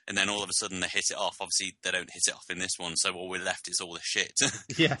 and then all of a sudden they hit it off. Obviously, they don't hit it off in this one, so all we're left is all the shit.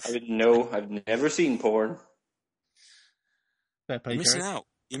 Yes. I didn't know. I've never seen porn. Fair play, You're missing out.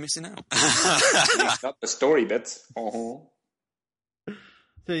 You're missing out. Not the story bits. Uh-huh.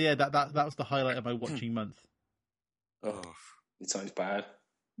 So yeah, that was the highlight of my watching month. Oh, it sounds bad.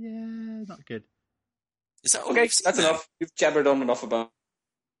 Yeah, not good. Is that okay? That's enough. You've jabbered on enough about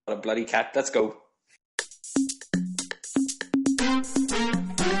a bloody cat. Let's go.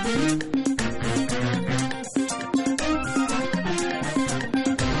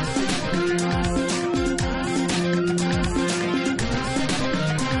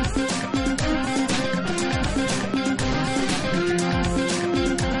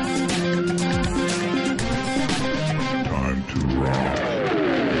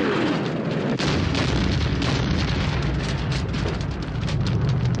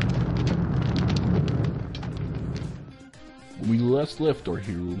 Left our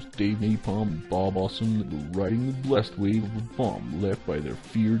heroes Dave Napalm and Bob Awesome were riding the blessed wave of a bomb left by their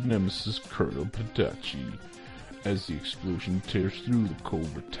feared nemesis Colonel Padachi. As the explosion tears through the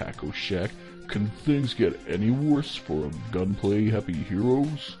Cobra Taco Shack, can things get any worse for our gunplay happy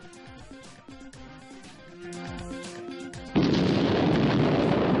heroes?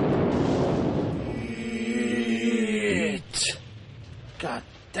 God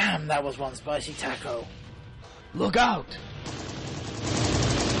damn, that was one spicy taco. Look out!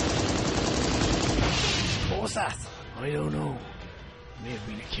 What was that? I don't know. May have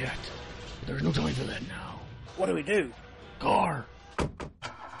been a cat. But there's no time for that now. What do we do? Car!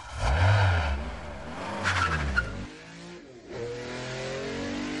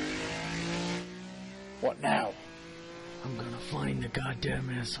 What now? I'm gonna find the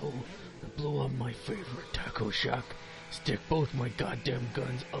goddamn asshole that blew up my favorite taco shack, stick both my goddamn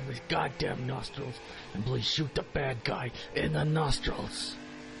guns up his goddamn nostrils, and please shoot the bad guy in the nostrils.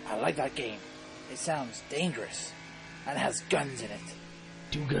 I like that game. It sounds dangerous, and has guns in it.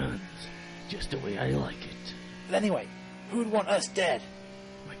 2 guns, just the way I like it. But anyway, who'd want us dead?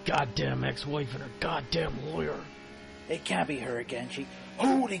 My goddamn ex-wife and her goddamn lawyer. It can't be her again,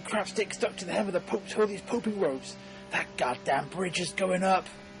 Holy crap, stick stuck to the hem of the Pope's holiest poping robes. That goddamn bridge is going up.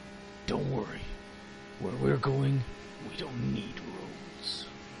 Don't worry. Where we're going, we don't need roads.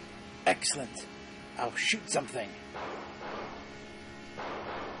 Excellent. I'll shoot something.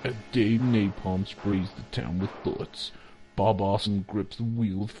 As Dave Napalm sprays the town with bullets, Bob Awesome grips the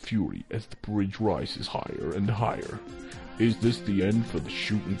wheel with fury as the bridge rises higher and higher. Is this the end for the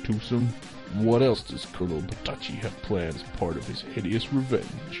shooting twosome? What else does Colonel Padachi have planned as part of his hideous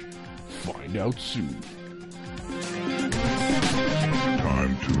revenge? Find out soon.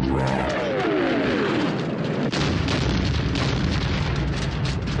 Time to rock.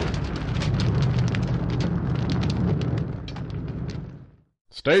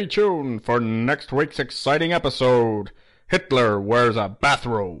 Stay tuned for next week's exciting episode. Hitler wears a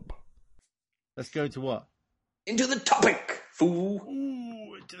bathrobe. Let's go to what? Into the topic, fool.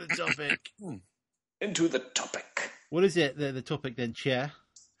 Ooh, into the topic. Into the topic. What is it, the topic then, Chair?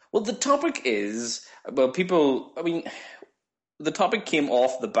 Well, the topic is, the topic came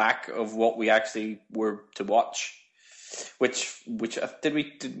off the back of what we actually were to watch. Which did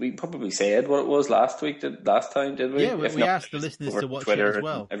we probably said what it was last time, did we? Yeah, we asked the listeners to watch Twitter it as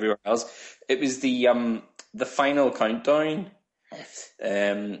well. Everywhere else. It was the Final Countdown,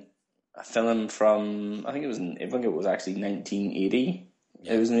 a film from I think it was actually 1980.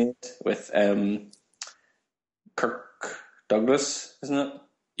 It was made with Kirk Douglas, isn't it?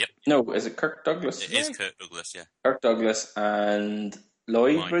 Yep. No, is it Kirk Douglas? It is Kirk Douglas, yeah. Kirk Douglas and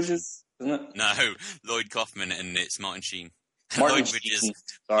Lloyd Bridges. Isn't it? No, Lloyd Kaufman and it's Martin Sheen. Lloyd Bridges.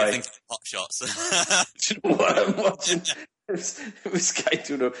 Sorry. I think Pop Shots. What I'm watching. It was I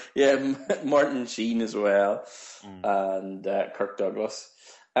don't know. Yeah, Martin Sheen as well, and Kirk Douglas.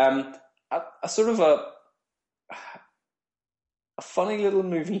 A sort of a funny little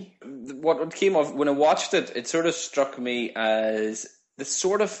movie. What came off when I watched it, it sort of struck me as the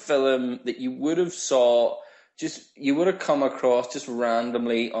sort of film that you would have come across just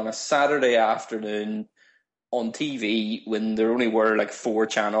randomly on a Saturday afternoon on TV when there only were like 4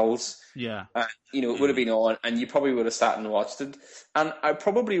 channels. Yeah. It would have been on and you probably would have sat and watched it. And I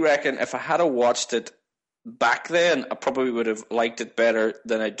probably reckon if I had watched it back then, I probably would have liked it better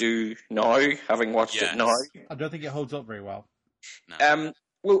than I do now, having watched it now. I don't think it holds up very well. No.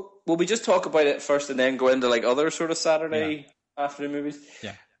 Will we just talk about it first and then go into like other sort of Saturday afternoon movies?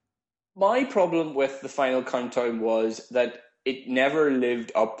 Yeah. My problem with the Final Countdown was that it never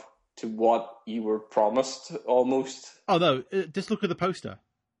lived up to what you were promised, almost. Oh, no. Just look at the poster.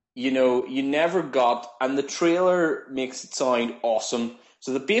 You never got... And the trailer makes it sound awesome.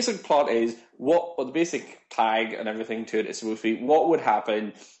 So the basic plot is... the basic tag and everything to it is supposed to be what would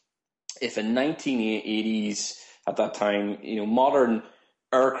happen if in 1980s, at that time, modern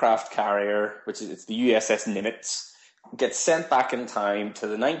aircraft carrier, which is it's the USS Nimitz, gets sent back in time to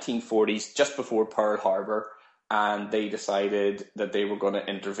the 1940s, just before Pearl Harbor, and they decided that they were going to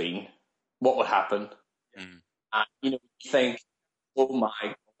intervene. What would happen? And you think, oh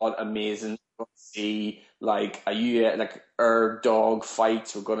my God, amazing! We're going to see like air dog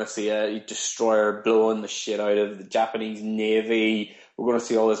fights. We're going to see a destroyer blowing the shit out of the Japanese Navy. We're going to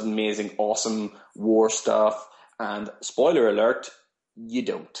see all this amazing, awesome war stuff. And spoiler alert, you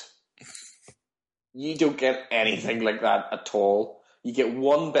don't. You don't get anything like that at all. You get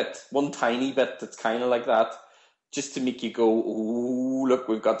one tiny bit that's kind of like that, just to make you go, "Oh, look,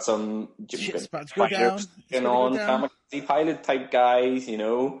 we've got some fighters kamikaze pilot type guys,"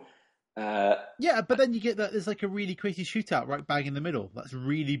 Yeah, but then you get that there's like a really crazy shootout right bang in the middle. That's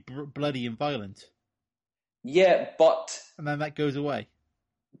really bloody and violent. Yeah, and then that goes away.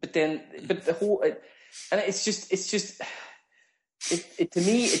 But the whole, and it's just. It to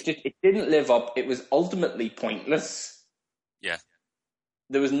me, it didn't live up. It was ultimately pointless. Yeah.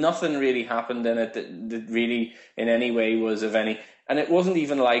 There was nothing really happened in it that really in any way was of any... And it wasn't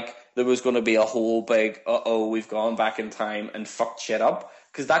even like there was going to be a whole big, we've gone back in time and fucked shit up.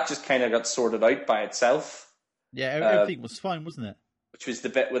 Because that just kind of got sorted out by itself. Yeah, everything was fine, wasn't it? Which was the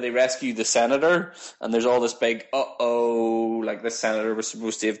bit where they rescue the senator, and there's all this big, like the senator was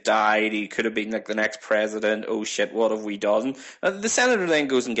supposed to have died, he could have been like the next president, oh shit, what have we done? And the senator then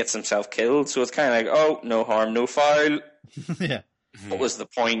goes and gets himself killed, so it's kind of like, no harm, no foul. Yeah. What was the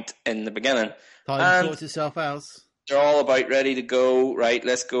point in the beginning? Time sorts itself out. They're all about ready to go, right,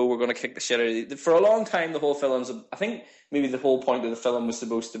 let's go, we're going to kick the shit out of it. For a long time, the whole film's, I think maybe the whole point of the film was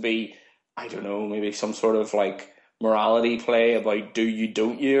supposed to be, I don't know, maybe some sort of like morality play about do you,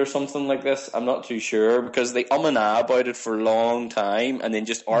 don't you, or something like this. I'm not too sure, because they and ah about it for a long time and then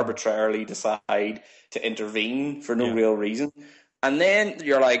just arbitrarily decide to intervene for no real reason. And then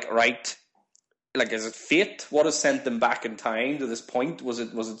you're like, right, like, is it fate? What has sent them back in time to this point? Was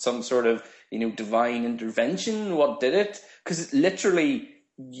it some sort of, divine intervention? What did it? Because literally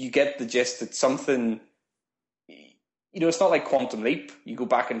you get the gist that something... it's not like Quantum Leap. You go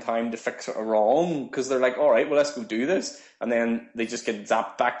back in time to fix a wrong, because they're like, all right, well, let's go do this. And then they just get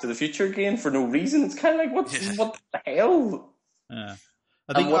zapped back to the future again for no reason. It's kind of like, what the hell? Yeah.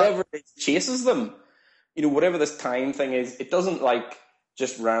 And whatever it chases them, whatever this time thing is, it doesn't like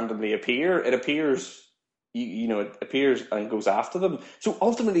just randomly appear. It appears, it appears and goes after them. So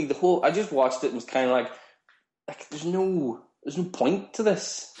ultimately, I just watched it and was kind of like there's no point to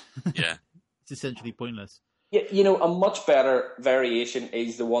this. Yeah. It's essentially pointless. Yeah, a much better variation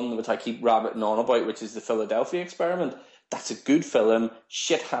is the one which I keep rabbiting on about, which is the Philadelphia Experiment. that's a good film.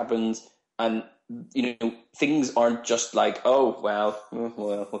 Shit happens, and things aren't just like, oh well,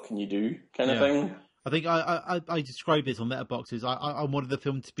 what can you do, kind of thing. I think I described this on Letterboxd. I wanted the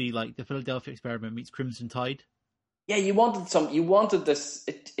film to be like the Philadelphia Experiment meets Crimson Tide. Yeah, you wanted this.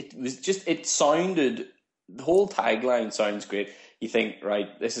 It sounded, the whole tagline sounds great. You think,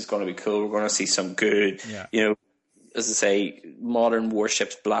 right, this is going to be cool. We're going to see some good, as I say, modern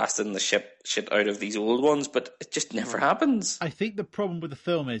warships blasting the shit out of these old ones, but it just never happens. I think the problem with the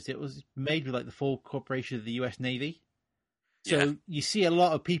film is it was made with like the full cooperation of the US Navy. So you see a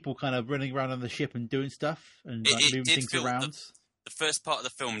lot of people kind of running around on the ship and doing stuff and moving things around. The first part of the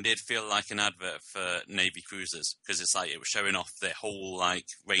film did feel like an advert for Navy cruisers, because it's like it was showing off their whole like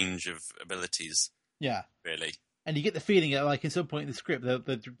range of abilities. Yeah, really. And you get the feeling that like in some point in the script,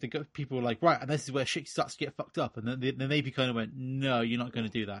 the people were like, right, and this is where shit starts to get fucked up, and then the Navy kind of went, no, you're not going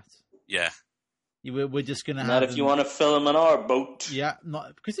to do that. Yeah, we're just going to have. Not if you want to film on our boat. Yeah,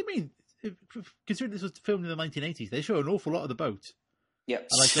 not because considering this was filmed in the 1980s, they show an awful lot of the boat. Yeah,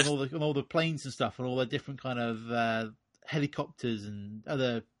 like on all the planes and stuff, and all the different kind of helicopters and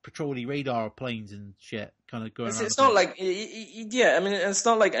other patrolling radar planes and shit, kind of going around. It's not like, yeah. I mean, it's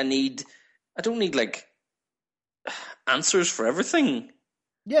not like I don't need like answers for everything.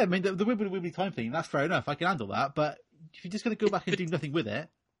 Yeah, I mean the wibbly time thing, that's fair enough. I can handle that, but if you're just going to go back and do nothing with it.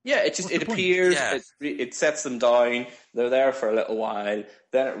 Yeah, it appears, it sets them down, they're there for a little while,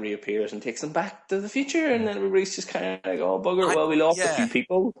 then it reappears and takes them back to the future, and then everybody's just kind of like, oh, bugger, we lost a few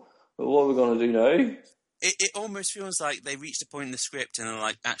people, but what are we going to do now? It almost feels like they reached a point in the script and they're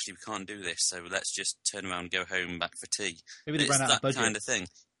like, actually, we can't do this, so let's just turn around and go home back for tea. Maybe they ran out of budget. Kind of thing.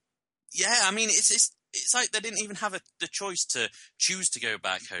 Yeah, I mean, it's like they didn't even have the choice to choose to go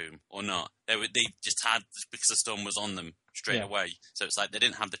back home or not. They just had, because the storm was on them straight away. So it's like they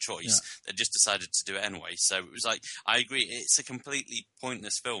didn't have the choice. Yeah. They just decided to do it anyway. So it was like, I agree, it's a completely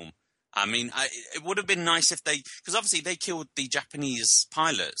pointless film. I mean, it would have been nice if because obviously they killed the Japanese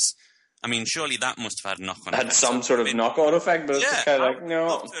pilots. I mean, surely that must have had a knock-on effect. Had some sort of knock-on effect, but it's kind of like, no.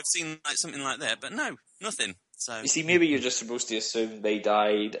 I would have seen like something like that, but no, nothing. So you see, maybe you're just supposed to assume they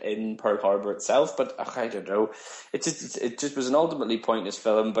died in Pearl Harbor itself, but I don't know. It just was an ultimately pointless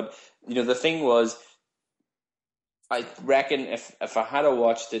film. But the thing was, I reckon if I had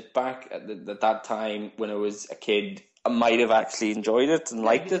watched it back at that time when I was a kid, I might have actually enjoyed it and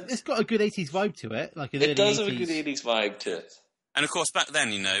liked it. It's got a good 80s vibe to it, like it does have a good 80s vibe to it. And of course, back then,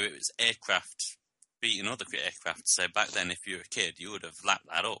 it was aircraft beating other aircraft. So back then, if you were a kid, you would have lapped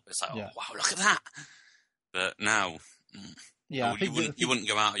that up. It's like, oh, wow, look at that. But now, you wouldn't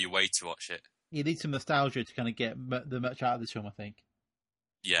go out of your way to watch it. You need some nostalgia to kind of get the much out of this film, I think.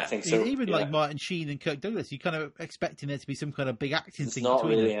 Yeah, I think so. Even like Martin Sheen and Kirk Douglas, you're kind of expecting there to be some kind of big acting thing. There's not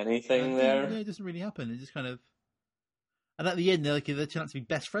really anything there. Yeah, it doesn't really happen. It just kind of. And at the end, they turn out to be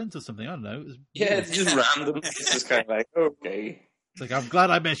best friends or something. I don't know. It's just random. It's just kind of like, okay. It's like, I'm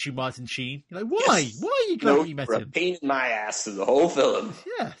glad I met you, Martin Sheen. You're like, why? Yes. Why are you glad you met him? A pain in my ass through the whole film.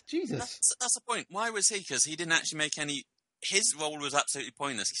 Yeah, Jesus. That's the point. Why was he? Because he didn't actually make any. His role was absolutely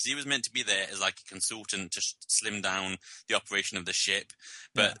pointless because he was meant to be there as like a consultant to slim down the operation of the ship,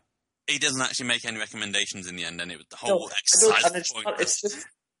 but he doesn't actually make any recommendations in the end, and it was the whole exercise.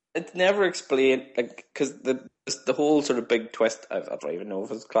 It's never explained, like, because the whole sort of big twist, I don't even know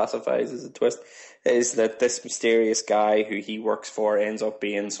if it classifies as a twist, is that this mysterious guy who he works for ends up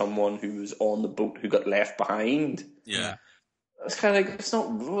being someone who was on the boat who got left behind. Yeah. It's kind of like,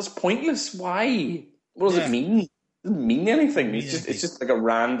 it was pointless. Why? What does it mean? It doesn't mean anything. It's just like a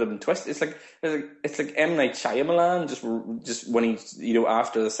random twist. It's like M. Night Shyamalan just when he,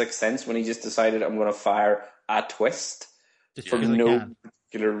 after The Sixth Sense, when he just decided, I'm going to fire a twist for no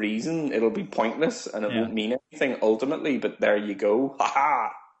particular reason. It'll be pointless and it won't mean anything ultimately, but there you go.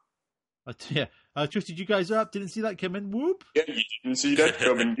 Ha ha! I trusted you guys up. Didn't see that coming. Whoop! Yeah, you didn't see that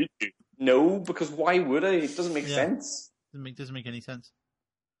coming, did you? No, because why would I? It doesn't make sense. Doesn't make any sense.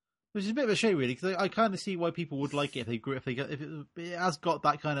 Which is a bit of a shame, really, because I kind of see why people would like it if it has got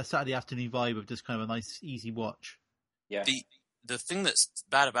that kind of Saturday afternoon vibe of just kind of a nice, easy watch. Yeah. The thing that's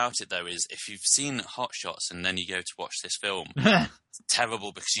bad about it, though, is if you've seen Hot Shots and then you go to watch this film, it's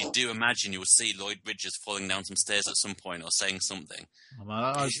terrible because you do imagine you'll see Lloyd Bridges falling down some stairs at some point or saying something. Oh,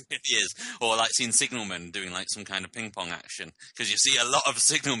 man, He is. Or like seeing Signalman doing like some kind of ping pong action because you see a lot of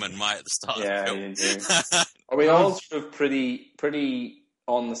Signalman right at the start of the film. You do. Are we all sort of pretty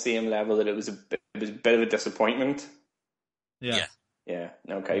on the same level that it was a bit of a disappointment? Yeah. Yeah,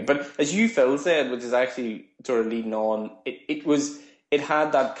 okay. But as you, Phil, said, which is actually sort of leading on, it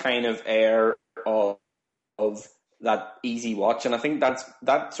had that kind of air of that easy watch, and I think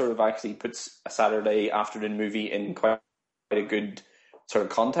that sort of actually puts a Saturday afternoon movie in quite a good sort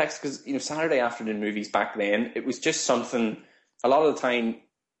of context, because Saturday afternoon movies back then, it was just something. A lot of the time,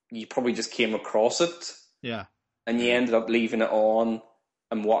 you probably just came across it, and you ended up leaving it on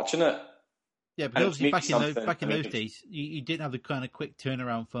and watching it. Yeah, because obviously back in those days, you didn't have the kind of quick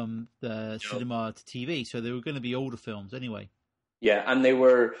turnaround from the cinema to TV, so they were going to be older films anyway. Yeah, and they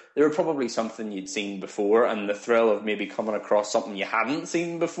were probably something you'd seen before, and the thrill of maybe coming across something you hadn't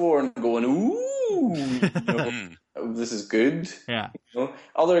seen before and going, ooh, this is good. Yeah.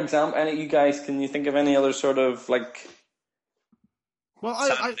 Other example, any you guys, can you think of any other sort of like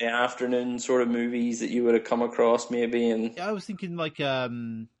Saturday afternoon sort of movies that you would have come across maybe? And I was thinking like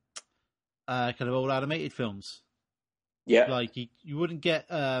kind of old animated films. Yeah. Like you wouldn't get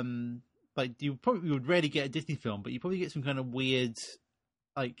like you would rarely get a Disney film, but you probably get some kind of weird,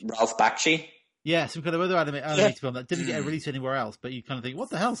 like Ralph Bakshi. Yeah, some kind of other animated film that didn't get a release anywhere else. But you kind of think, what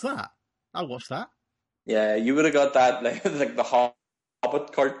the hell's that? I'll watch that. Yeah, you would have got that like the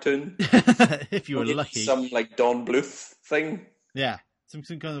Hobbit cartoon if you were lucky. Some like Don Bluth thing. Yeah, some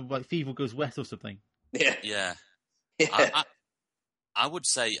kind of like Fever Goes West or something. Yeah. I would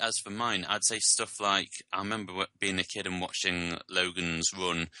say, as for mine, I'd say stuff like, I remember being a kid and watching Logan's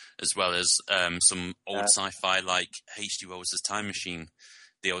Run, as well as some old sci-fi like H.G. Wells' Time Machine,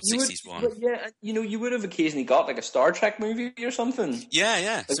 the old 60s one. Yeah, you would have occasionally got like a Star Trek movie or something.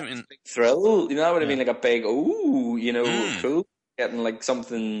 Yeah. Like something big thrill. That would have been like a big, cool, getting like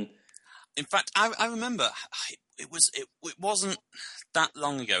something. In fact, I remember it wasn't that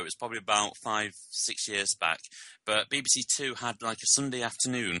long ago. It was probably about 5-6 years back. But BBC Two had like a Sunday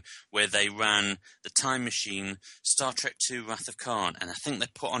afternoon where they ran The Time Machine, Star Trek II, Wrath of Khan, and I think they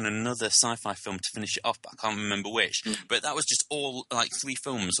put on another sci-fi film to finish it off, but I can't remember which. But that was just all like 3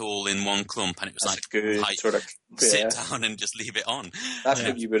 films all in one clump, and it was That's good. Sort of sit down and just leave it on. That's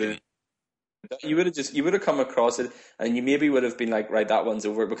what you would have. You would have come across it, and you maybe would have been like, right, that one's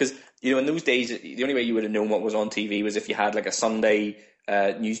over, because in those days the only way you would have known what was on TV was if you had like a Sunday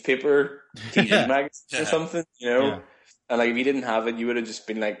newspaper TV magazine or something, and like if you didn't have it, you would have just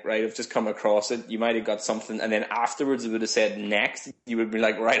been like, right, I've just come across it. You might have got something, and then afterwards it would have said next. You would be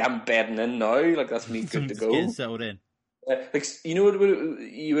like, right, I'm bedding in now, like that's me good to go. Getting settled in. Like what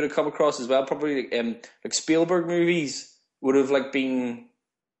you would have come across as well, probably like Spielberg movies would have like been.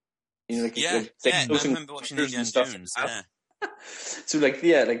 I remember watching Indiana Jones. Yeah. So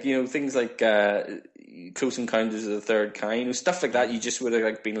things like Close Encounters of the Third Kind, stuff like that. You just would have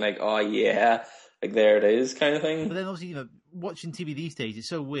like been like, oh yeah, like there it is, kind of thing. But then obviously, watching TV these days is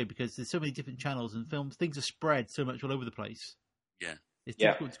so weird because there's so many different channels and films. Things are spread so much all over the place. Yeah, it's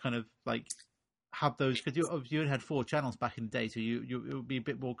difficult to kind of like have those, because you only had 4 channels back in the day, so it would be a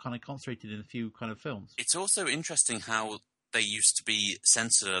bit more kind of concentrated in a few kind of films. It's also interesting how they used to be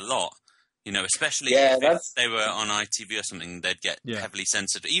censored a lot, especially if they were on ITV or something, they'd get heavily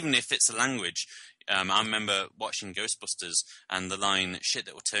censored, even if it's a language. I remember watching Ghostbusters, and the line, shit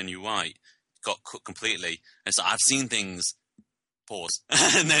that will turn you white, got cut completely. And so I've seen things, pause,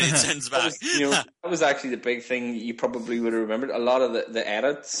 and then it turns back. That was actually the big thing you probably would have remembered. A lot of the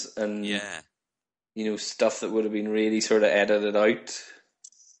edits and, stuff that would have been really sort of edited out.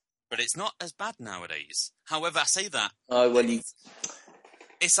 But it's not as bad nowadays. However, I say that.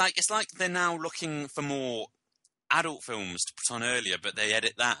 It's like they're now looking for more adult films to put on earlier, but they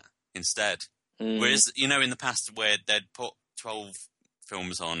edit that instead. Whereas, in the past where they'd put 12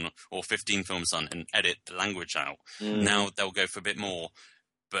 films on or 15 films on and edit the language out, now they'll go for a bit more,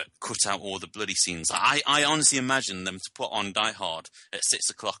 but cut out all the bloody scenes. I honestly imagine them to put on Die Hard at 6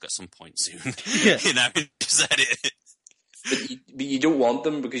 o'clock at some point soon. Just edit it. But you don't want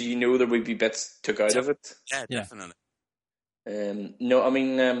them because there would be bits took out of it. Yeah, definitely.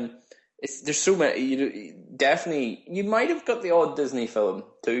 There's so many. Definitely, you might have got the odd Disney film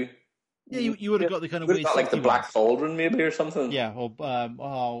too. Yeah, you would have got the kind of weird, like the Black Cauldron maybe or something. Yeah, or Black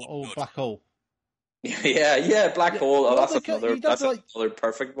Hole. Yeah, Black Hole. Oh, that's another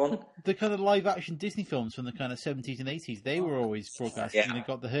perfect one. The kind of live action Disney films from the kind of 70s and 80s, they were always broadcast. Yeah. You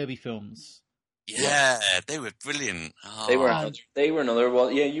got the Herbie films. Yeah, they were brilliant. Oh. They were another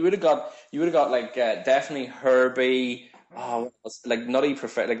one. Yeah, you would have got like definitely Herbie. Oh, like Nutty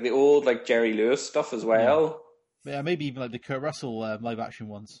Professor, like the old like Jerry Lewis stuff as well. Yeah, maybe even like the Kurt Russell live action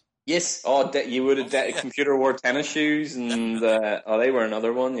ones. Yes. You would have Computer Wore Tennis Shoes, and they were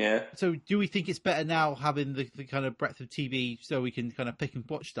another one. Yeah. So, do we think it's better now having the kind of breadth of TV so we can kind of pick and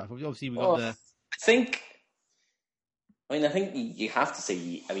watch stuff? Obviously, we've got I think you have to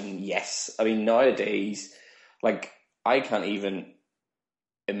say. Yes. Nowadays, like I can't even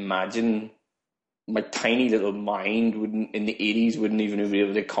imagine. My tiny little mind in the 80s wouldn't even be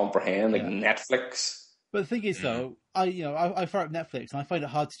able to comprehend Netflix. But the thing is, though, I fire up Netflix and I find it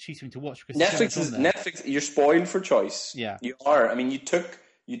hard to choose something to watch because Netflix. You're spoiled for choice. Yeah, you are. I mean, you took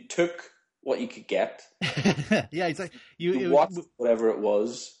what you could get. Yeah, exactly. You watched whatever it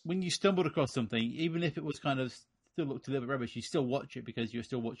was. When you stumbled across something, even if it was kind of still looked a little bit rubbish, you still watch it because you're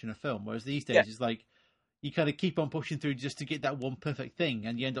still watching a film. Whereas these days, it's like you kind of keep on pushing through just to get that one perfect thing,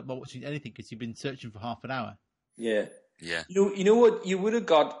 and you end up not watching anything because you've been searching for half an hour. Yeah. Yeah. You know what? You would have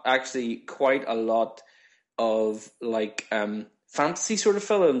got actually quite a lot of like fantasy sort of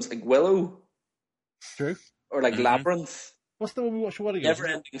films, like Willow. True. Or like Labyrinth. What's the one we watched a while ago? Never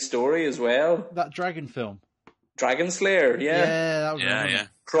Ending Story as well. That dragon film. Dragon Slayer, yeah. Yeah, that was yeah.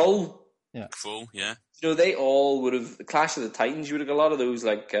 Krull. Yeah. Krull, yeah. You know, they all would have... Clash of the Titans, you would have got a lot of those,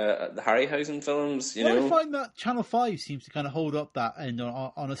 like, the Harryhausen films, you know. I find that Channel 5 seems to kind of hold up that end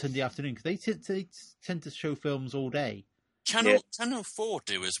on a Sunday afternoon, because they tend to show films all day. Channel 4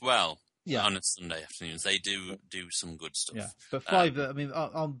 do as well. Yeah. On a Sunday afternoons. They do some good stuff. Yeah. But 5,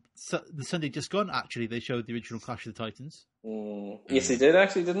 on the Sunday just gone, actually, they showed the original Clash of the Titans. Yes, they did,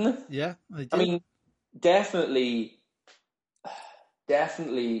 actually, didn't they? Yeah, they did. I mean, definitely,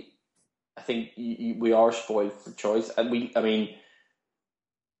 I think we are spoiled for choice. And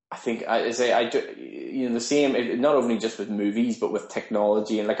I think I do, you know, the same, not only just with movies, but with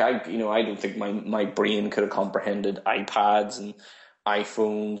technology. And like, I don't think my brain could have comprehended iPads and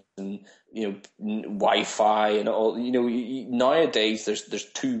iPhones and, you know, Wi-Fi and all. You know, nowadays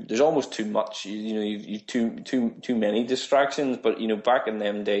there's almost too much. You know, you've too many distractions. But, you know, back in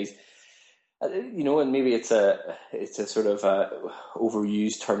them days, you know, and maybe it's a sort of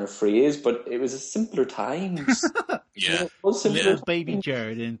overused turn of phrase, but it was a simpler times. Yeah, little baby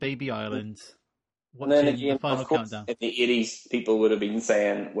Jared in Baby Island. And then again, of course, in the 80s, people would have been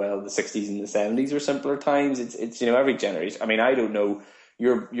saying, well, the 60s and the 70s were simpler times. It's you know, every generation. I mean, I don't know,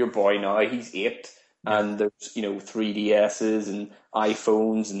 your boy now, he's 8, and there's, you know, 3DSs and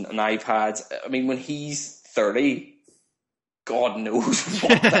iPhones and iPads. I mean, when he's 30, God knows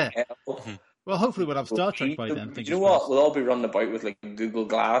what the hell. Well, hopefully we'll have Star Trek by then. You know what? We'll all be running about with like Google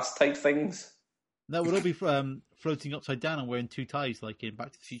Glass type things. No, we'll all be floating upside down and wearing 2 ties like in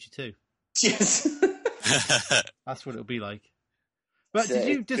Back to the Future 2. Yes. That's what it'll be like. But did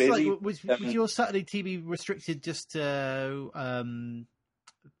you just crazy. Like was your Saturday TV restricted just to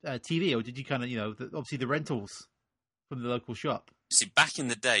TV, or did you kind of, you know, obviously the rentals from the local shop? See, back in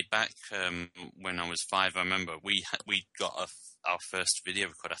the day, when I was 5, I remember we got our first video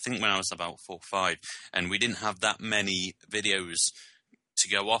recorder. I think when I was about 4 or 5, and we didn't have that many videos to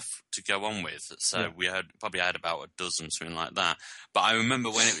go on with. So we probably had about a dozen, something like that. But I remember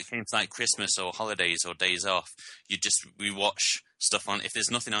when it came to like Christmas or holidays or days off, you just rewatch stuff on. If there's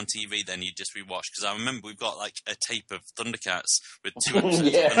nothing on TV, then you just rewatch. Because I remember we've got like a tape of Thundercats with 2 episodes of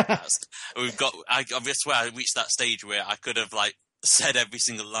Thundercats. I swear I reached that stage where I could have like said every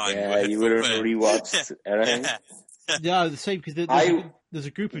single line. Yeah, you would have rewatched everything. Yeah, the same, because there's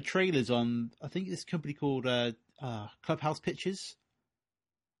a group of trailers on, I think this company called Clubhouse Pictures.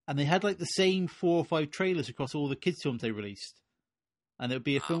 And they had like the same 4 or 5 trailers across all the kids' films they released. And it would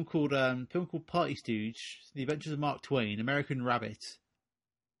be a film called Party Stooge, The Adventures of Mark Twain, American Rabbit,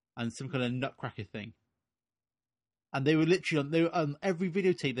 and some kind of Nutcracker thing. And they were literally on every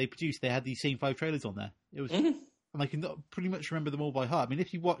videotape they produced, they had these same 5 trailers on there. It was, and I can pretty much remember them all by heart. I mean,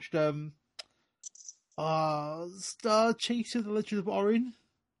 if you watched Star Chaser: The Legend of Orion.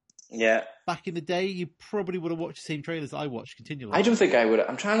 Yeah. Back in the day, you probably would have watched the same trailers I watched continually. I don't think I would.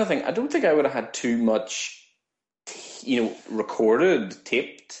 I'm trying to think. I don't think I would have had too much, you know, recorded,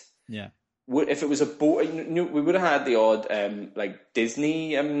 taped. Yeah. If it was we would have had the odd, like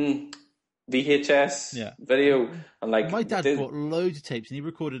Disney VHS video, and like my dad bought loads of tapes and he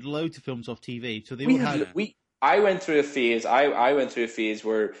recorded loads of films off TV. So I went through a phase. I went through a phase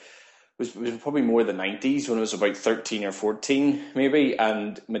where. It was probably more the 90s when I was about 13 or 14 maybe,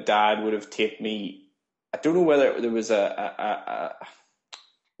 and my dad would have taped me. I don't know whether there was it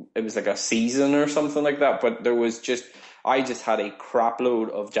was like a season or something like that, but I just had a crap load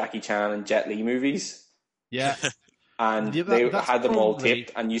of Jackie Chan and Jet Li movies. Yeah. And they had them all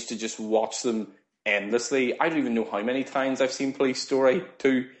taped and used to just watch them endlessly. I don't even know how many times I've seen Police Story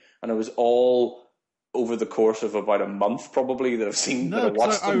 2, and it was all over the course of about a month, probably, that I've seen. No, that I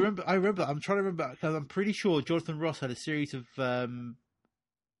watched them. I remember. I'm trying to remember because I'm pretty sure Jonathan Ross had a series of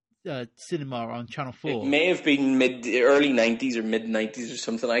cinema on Channel 4. It may have been early 90s or mid 90s or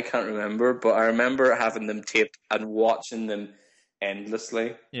something. I can't remember, but I remember having them taped and watching them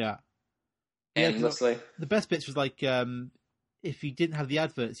endlessly. Yeah, endlessly. The best bits was like if you didn't have the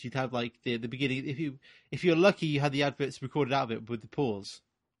adverts, you'd have like the beginning. If you're lucky, you had the adverts recorded out of it with the pause.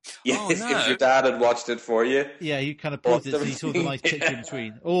 Yeah, if your dad had watched it for you. Yeah, you kind of paused it so you saw the nice picture in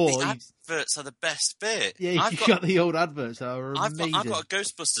between. Or the adverts are the best bit. Yeah, you got the old adverts that are amazing. I've got a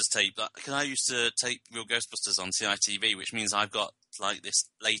Ghostbusters tape, because I used to tape real Ghostbusters on CITV, which means I've got like this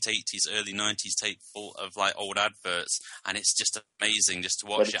late 80s, early 90s tape full of like old adverts, and it's just amazing just to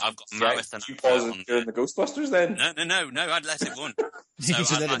watch it. I've got Marathon. You pause it during the Ghostbusters then? No, I'd let it run.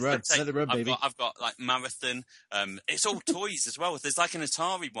 So let it run, baby. I've got like Marathon. It's all toys as well. There's like an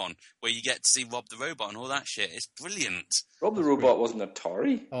Atari one where you get to see Rob the Robot and all that shit. It's brilliant. Rob the Robot wasn't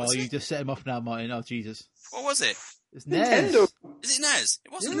Atari. Oh, you just set him off now, Martin. Oh, Jesus. What was it? It's Nintendo. Is it NES?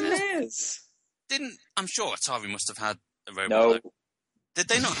 It wasn't NES. I'm sure Atari must have had a robot. No. Though. Did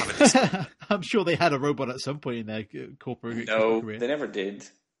they not have it? I'm sure they had a robot at some point in their corporate career. They never did.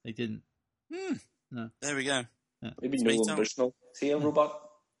 They didn't. No. There we go. Yeah. Maybe Nolan Bushnell. See a robot?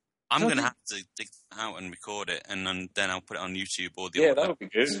 I'm going to have to dig that out and record it, and then I'll put it on YouTube or the Yeah, that would be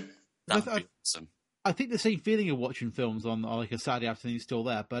good. That would be awesome. I think the same feeling of watching films on like a Saturday afternoon is still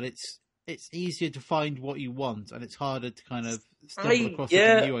there, but it's easier to find what you want, and it's harder to kind of stumble across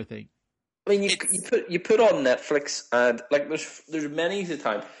something new, I think. I mean, you put on Netflix, and like there's many a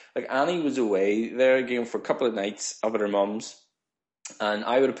time. Like Annie was away there again for a couple of nights up at her mum's, and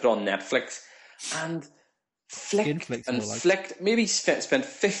I would have put on Netflix and flicked. Maybe spent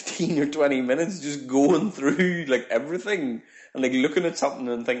 15 or 20 minutes just going through like everything and like looking at something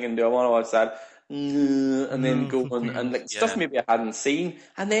and thinking, do I want to watch that? And then going and like stuff maybe I hadn't seen,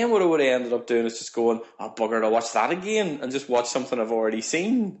 and then what I would have ended up doing is just going, oh bugger, I'll watch that again and just watch something I've already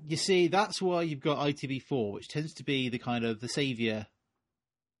seen. You see, that's why you've got ITV4, which tends to be the kind of the saviour,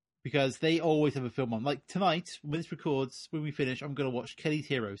 because they always have a film on. Like tonight, when this records, when we finish, I'm going to watch Kelly's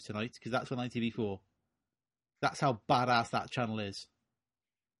Heroes tonight because that's on ITV4. That's how badass that channel is.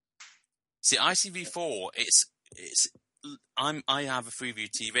 See, ITV4, I have a Freeview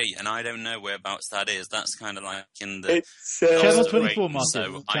TV, and I don't know whereabouts that is. That's kind of like in the Channel 24, Martin.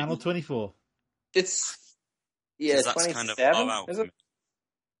 So Channel 24. It's 27, kind of far out. Is it?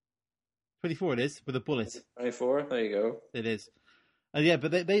 24 it is, with a bullet. 24, there you go. It is. Yeah,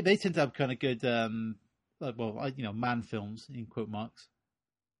 but they tend to have kind of good, man films, in quote marks.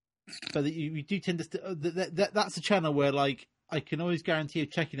 But you do tend to... that's a channel where, like, I can always guarantee you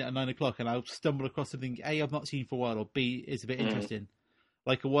checking it at 9 o'clock and I'll stumble across something A, I've not seen for a while, or B, is a bit interesting.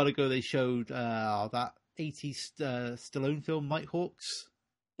 Like a while ago they showed that 80s Stallone film, Nighthawks.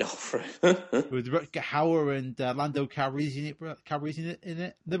 With Rutger Hauer and Lando Calrissian in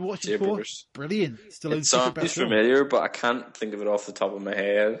it. Never watched it before? Brilliant. It sounds familiar, but I can't think of it off the top of my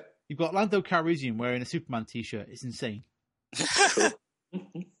head. You've got Lando Calrissian wearing a Superman t-shirt. It's insane. Cool.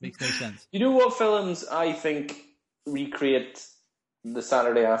 Makes no sense. You know what films I think recreate the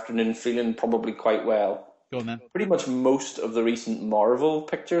Saturday afternoon feeling probably quite well? Go on then. Pretty much most of the recent Marvel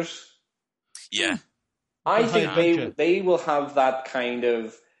pictures. Yeah. I think they will have that kind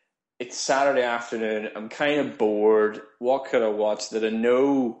of, it's Saturday afternoon, I'm kind of bored, what could I watch that I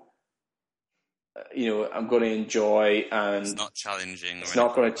know, I'm going to enjoy, and it's not challenging. It's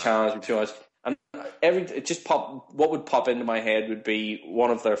not going to challenge me too much. And what would pop into my head would be one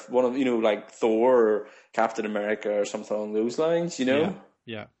of like Thor or Captain America or something along those lines,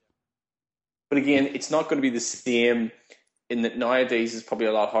 Yeah. But again, it's not going to be the same in that nowadays it's probably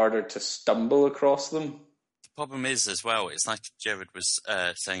a lot harder to stumble across them. The problem is as well, it's like Jared was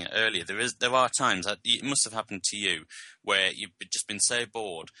saying it earlier, there are times, that it must have happened to you, where you've just been so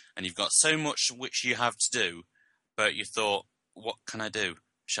bored and you've got so much which you have to do, but you thought, what can I do?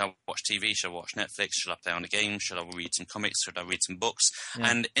 Shall I watch TV? Shall I watch Netflix? Shall I play on a game? Shall I read some comics? Should I read some books? Yeah.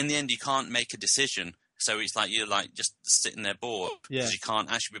 And in the end, you can't make a decision. So it's like you're like just sitting there bored because you can't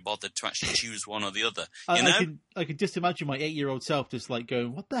actually be bothered to actually choose one or the other. I can just imagine my 8-year-old self just like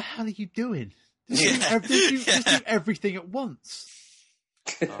going, "What the hell are you doing? Just do everything at once."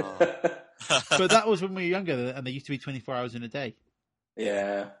 But that was when we were younger, and there used to be 24 hours in a day.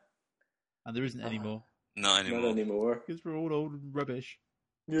 Yeah, and there isn't anymore. Not anymore. Because we're all old and rubbish.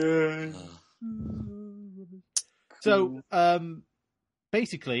 Yeah. So,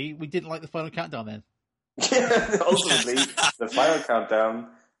 basically, we didn't like the final countdown then. Ultimately, the final countdown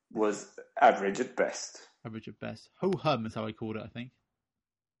was average at best. Average at best. Ho-hum is how I called it, I think.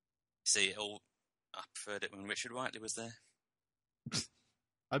 See, I preferred it when Richard Whiteley was there.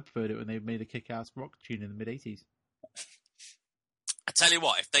 I preferred it when they made a kick-ass rock tune in the mid-80s. I tell you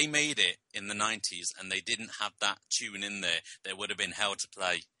what, if they made it in the 90s and they didn't have that tune in there would have been hell to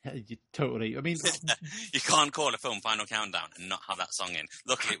play. Totally. I mean, you can't call a film Final Countdown and not have that song in.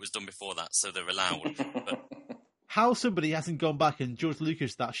 Luckily, it was done before that, so they're allowed. But... How somebody hasn't gone back and George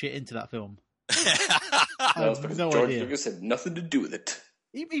Lucas that shit into that film? I have no George idea. Lucas had nothing to do with it.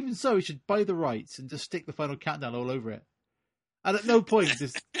 Even so, he should buy the rights and just stick the Final Countdown all over it. And at no point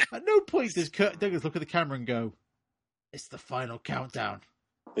does Kirk Douglas look at the camera and go, "It's the final countdown.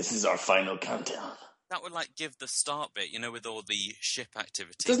 This is our final countdown." That would give the start bit, with all the ship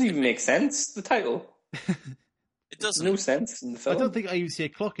activity. It doesn't even make sense, the title. It doesn't. No sense in the film. I don't think I even see a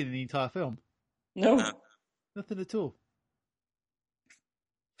clock in the entire film. No. Nothing at all.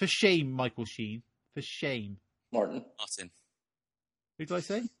 For shame, Michael Sheen. For shame. Martin. Who did I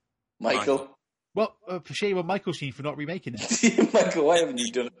say? Michael. Well, for shame on Michael Sheen for not remaking it. Michael, why haven't you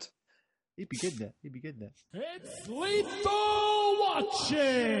done it? He'd be good in it. It's lethal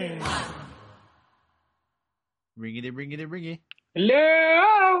watching! Ring it.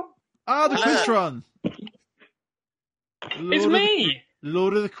 Hello! Ah, the Quiztron! It's me!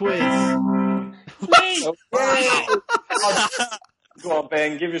 Lord of the Quiz. Me! Go on,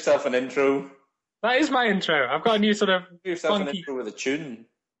 Ben, give yourself an intro. That is my intro. I've got a new sort of Give yourself funky... an intro with a tune.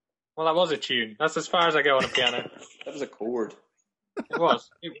 Well, that was a tune. That's as far as I go on a piano. That was a chord. It was.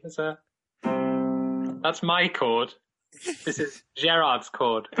 It was a... That's my chord. This is Gerard's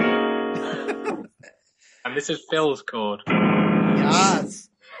chord. And this is Phil's chord. Yes!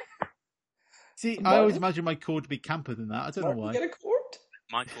 See, I always imagine my chord to be camper than that. I don't know why. You get a chord?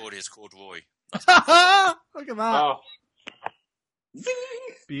 My chord is called Roy. Look at that! Oh.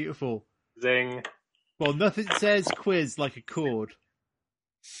 Zing! Beautiful. Zing. Well, nothing says quiz like a chord.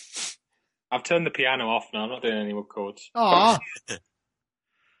 I've turned the piano off now. I'm not doing any more chords. Ah!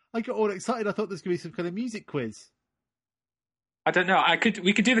 I got all excited. I thought there was going to be some kind of music quiz. I don't know.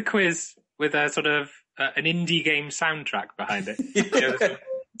 We could do the quiz with a sort of an indie game soundtrack behind it.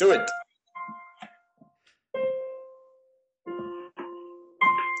 Do it.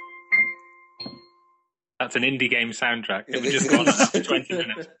 That's an indie game soundtrack. It would just go on for 20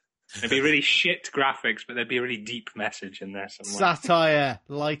 minutes. There'd be really shit graphics, but there'd be a really deep message in there somewhere. Satire.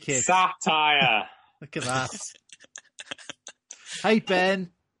 Like it. Satire. Look at that. Hey,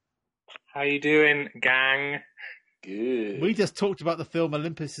 Ben. How you doing, gang? Good. We just talked about the film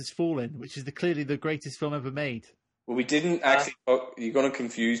Olympus Has Fallen, which is clearly the greatest film ever made. Well, we didn't actually talk... You're going to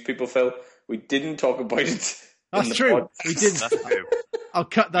confuse people, Phil. We didn't talk about it. That's true. We didn't. I'll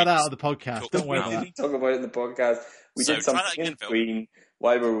cut that out of the podcast. Don't worry about that. We didn't talk about it in the podcast. We did something in between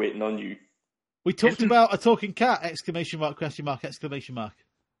while we were waiting on you. We talked about a talking cat! ! Question mark!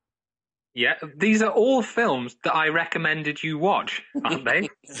 Yeah, these are all films that I recommended you watch, aren't they?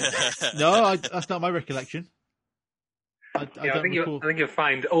 No, that's not my recollection. I think you'll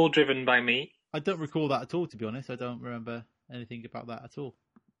find all driven by me. I don't recall that at all, to be honest. I don't remember anything about that at all.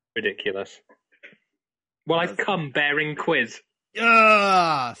 Ridiculous. Well, I've come bearing quiz.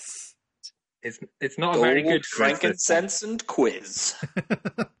 Yes! It's not a very good quiz. Frankincense and quiz.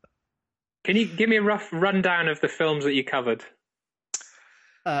 Can you give me a rough rundown of the films that you covered?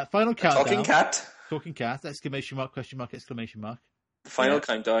 Final Countdown. Talking cat! ! Question mark! The Final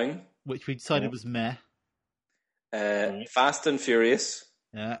Countdown. Which we decided was meh. Fast and Furious.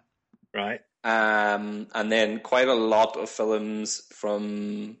 Yeah. Right. And then quite a lot of films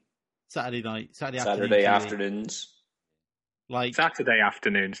from Saturday afternoons. Like Saturday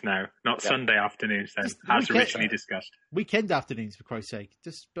afternoons now, not Sunday afternoons then, as originally discussed. Weekend afternoons, for Christ's sake.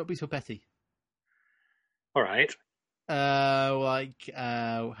 Just don't be so petty. All right. Harryhausen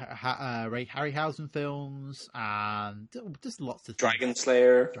films and just lots of Dragon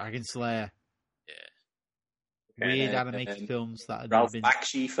Slayer. Yeah. Weird animated films that had Ralph been...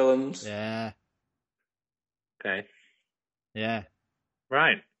 Bakshi films. Yeah. Okay. Yeah.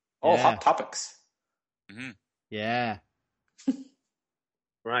 Right. All hot topics. Mm-hmm. Yeah.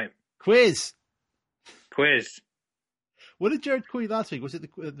 Right. Quiz. What did Jared call you last week? Was it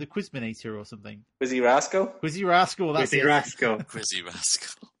the Quizminator or something? Quizzy Rascal? Quizzy Rascal, that's Quizzy it. Rascal. Quizzy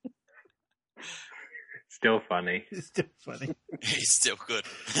Rascal. Still funny. It's still funny. He's still good.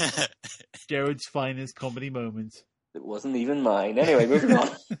 Jared's finest comedy moment. It wasn't even mine. Anyway, moving on.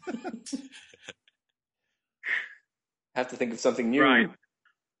 Have to think of something new. Right.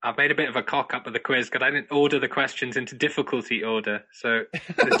 I've made a bit of a cock up of the quiz because I didn't order the questions into difficulty order, so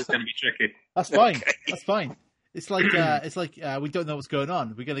this is going to be tricky. That's fine. Okay. That's fine. It's like we don't know what's going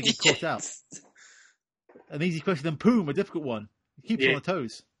on. We're going to get caught out. An easy question, then boom, a difficult one. It keeps on the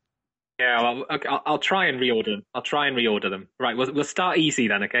toes. Yeah, well, okay, I'll try and reorder them. Right, we'll start easy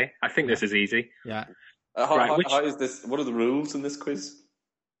then, okay? I think this is easy. Yeah. How is this? What are the rules in this quiz?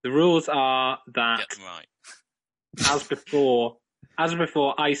 The rules are that, as before,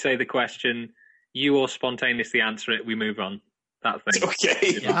 I say the question, you all spontaneously answer it, we move on. That thing.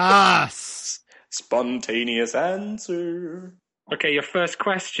 Okay. Yes! Spontaneous answer. Okay, your first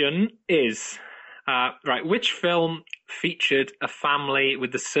question is, Right, which film featured a family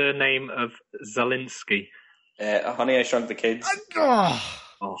with the surname of Zelinsky? Honey, I Shrunk the Kids. I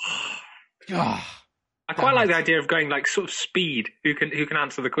quite like the idea of going like sort of speed. Who can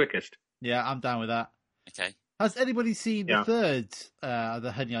answer the quickest? Yeah, I'm down with that. Okay. Has anybody seen the third?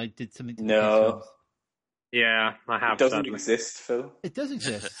 The Honey, I Did Something to No. Yeah, I have. It doesn't exist, Phil. It does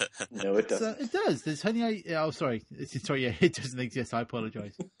exist. No, it doesn't. It does. There's Honey, sorry. Sorry, yeah, it doesn't exist. I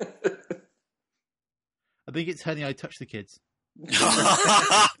apologise. I think it's Honey, I Touch the Kids.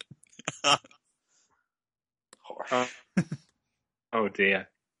 Oh dear.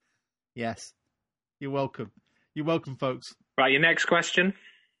 Yes. You're welcome. You're welcome, folks. Right, your next question.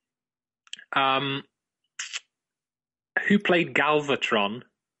 Who played Galvatron?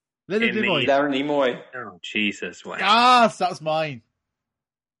 Leonard Nimoy. Darren Nimoy. Oh, Jesus. Wow. Ah, that's mine.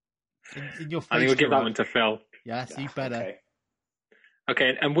 In your face, I think we'll give that one to Phil. Yes, you better.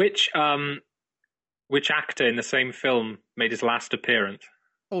 Okay, and which actor in the same film made his last appearance?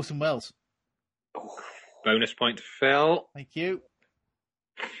 Orson Welles. Bonus point to Phil. Thank you.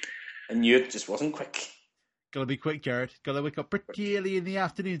 I knew it just wasn't quick. Gotta be quick, Jared. Gotta wake up pretty early in the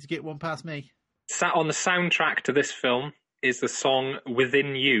afternoon to get one past me. Sat on the soundtrack to this film is the song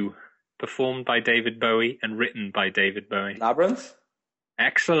Within You, performed by David Bowie and written by David Bowie. Labyrinth?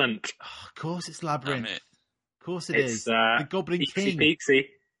 Excellent. Oh, of course it's Labyrinth. Of course It's is. The Goblin King. Peaksy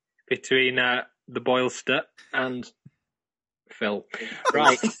between the Boylster and Phil.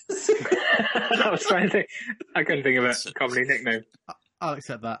 Right. I was trying to think. I couldn't think of a comedy nickname. I'll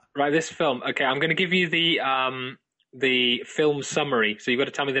accept that. Right, this film. Okay, I'm going to give you the film summary. So you've got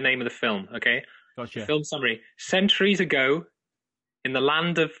to tell me the name of the film, okay? Gotcha. Film summary. Centuries ago, in the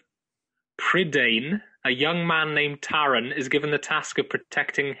land of Prydain, a young man named Taran is given the task of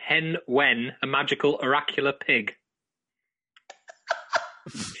protecting Hen Wen, a magical oracular pig.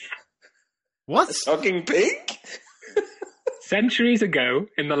 What? Talking pig? Centuries ago,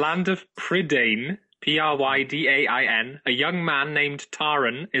 in the land of Prydain, Prydain, a young man named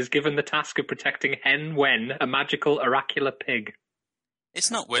Taran is given the task of protecting Hen Wen, a magical oracular pig.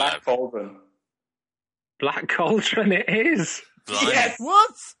 It's not Willow. Black Cauldron. Black Cauldron it is. Yes.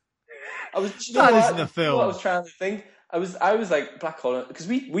 What? That isn't a film. I was trying to think. I was like Black Cauldron because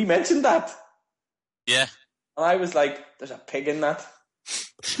we mentioned that. Yeah. And I was like, there's a pig in that.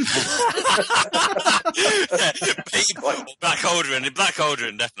 Black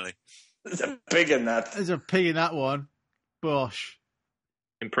Cauldron, definitely. There's a pig in that. There's a pig in that one. Gosh.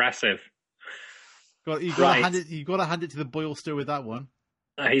 Impressive. You got to hand it to the Boylster with that one.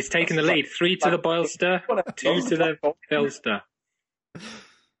 He's taking the lead. 3 to the Boylster, 2 to the Philster.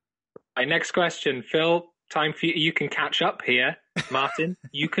 Right, next question. Phil, time for you. You can catch up here. Martin,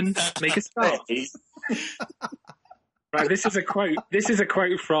 you can make a start. Right, this is a quote. This is a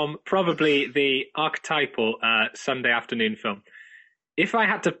quote from probably the archetypal Sunday afternoon film.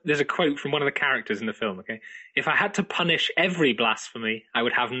 There's a quote from one of the characters in the film, okay? If I had to punish every blasphemy, I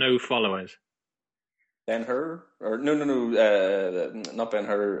would have no followers. Ben-Hur? Or no, not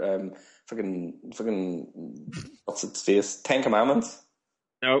Ben-Hur. Fucking, what's its face? 10 Commandments?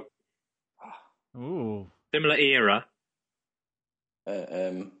 Nope. Ooh. Similar era.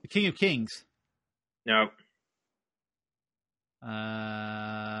 The King of Kings? No.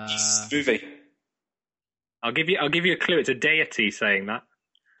 Movie. I'll give you a clue. It's a deity saying that.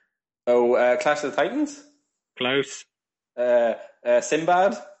 Oh, Clash of the Titans? Close.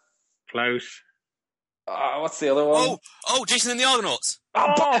 Sinbad? Close. What's the other one? Oh, Jason and the Argonauts.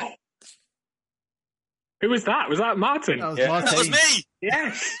 Oh! Who was that? Was that Martin? That was Martin. That was me.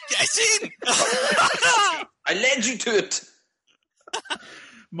 Yes. Get in. I led you to it.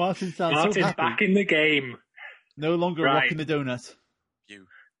 Martin's so happy. Back in the game. No longer rocking the donut.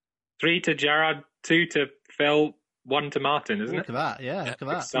 3 to Gerard, 2 to Phil, 1 to Martin, isn't it? Look at that, yeah. Look at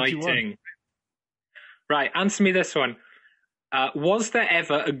that. Exciting. Right, answer me this one. Was there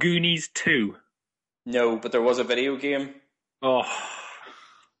ever a Goonies 2? No, but there was a video game. Oh,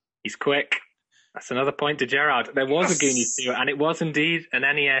 he's quick. That's another point to Gerard. There was a Goonies 2, and it was indeed an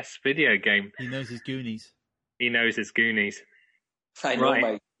NES video game. He knows his Goonies. He knows his Goonies. I know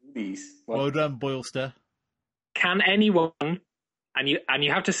my Goonies. Well done, Boylster. Can anyone, and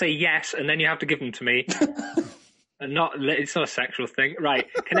you have to say yes, and then you have to give them to me. And it's not a sexual thing, right?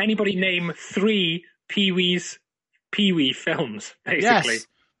 Can anybody name 3 Pee-wee films, basically? Yes.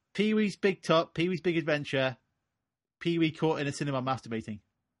 Pee-wee's Big Top, Pee-wee's Big Adventure, Pee-wee caught in a cinema masturbating.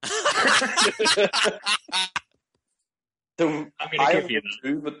 I'm going to give you that.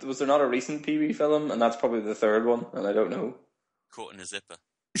 2, but was there not a recent Pee-wee film? And that's probably the third one, and I don't know. Caught in a zipper.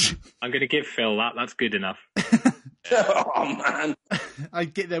 I'm going to give Phil that. That's good enough. Oh, man.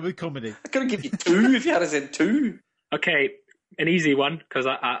 I'd get there with comedy. I could have given you 2 if you had said 2. Okay, an easy one, because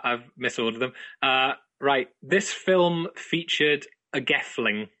I've misordered them. Right, this film featured a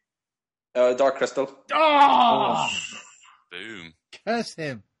Geffling. Dark Crystal. Oh! Boom. Curse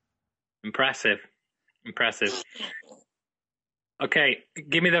him. Impressive. Okay,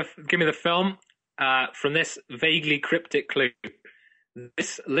 give me the film from this vaguely cryptic clue.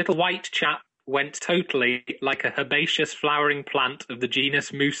 This little white chap went totally like a herbaceous flowering plant of the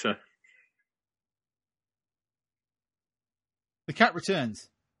genus Musa. The Cat Returns.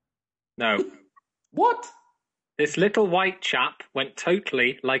 No. What? This little white chap went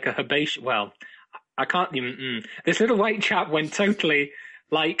totally like a herbaceous... Well, I can't even... This little white chap went totally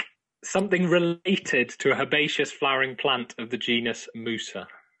like something related to a herbaceous flowering plant of the genus Musa.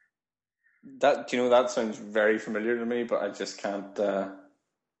 That sounds very familiar to me, but I just can't...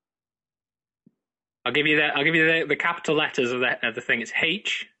 I'll give you the capital letters of the thing. It's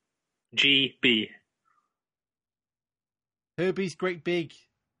HGB. Herbie's Great Big.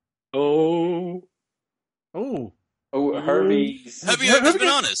 Oh, Herbie's. Herbie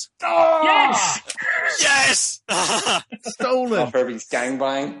Bananas. Oh! Yes! Yes! Stolen. Oh, Herbie's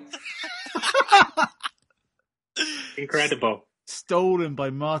Gangbang. Incredible. Stolen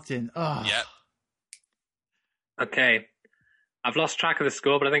by Martin. Oh. Yep. Okay. I've lost track of the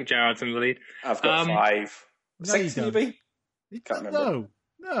score, but I think Gerard's in the lead. I've got 5. No, 6 maybe? Can't remember.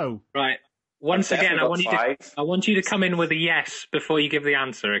 No. Right. Once again, I want 5. I want you to come in with a yes before you give the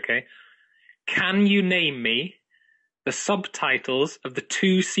answer, okay? Can you name me the subtitles of the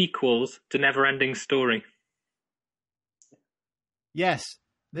 2 sequels to Neverending Story? Yes.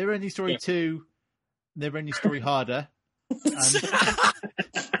 Neverending Story 2, Neverending Story Harder.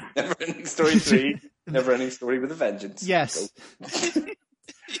 Neverending Story 3, Neverending Story with a Vengeance. Yes.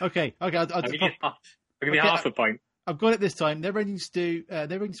 Okay. I'll give you half a point. I've got it this time. Neverending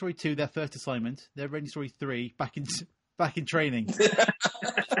Story 2, their first assignment. Neverending Story 3, back in training.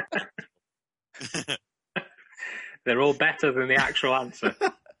 They're all better than the actual answer.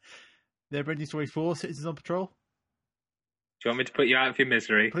 Neverending Story 4, Citizens on Patrol. Do you want me to put you out of your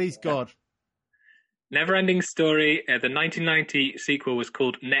misery? Please, God. Neverending Story, the 1990 sequel was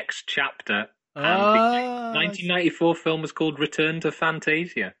called Next Chapter. And the 1994 film was called Return to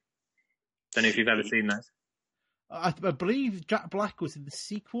Fantasia. Don't know if you've ever seen that. I believe Jack Black was in the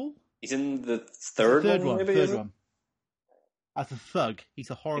sequel. He's in the third one, maybe? Third one. As a thug. He's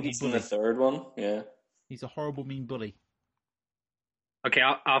a horrible he's bully. In the third one, yeah. He's a horrible, mean bully. Okay,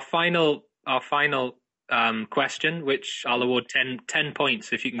 our final question, which I'll award 10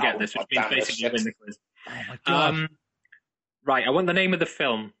 points if you can get this, which means basically you win the quiz. Oh my God. Right, I want the name of the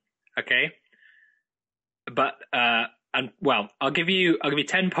film, okay? But I'll give you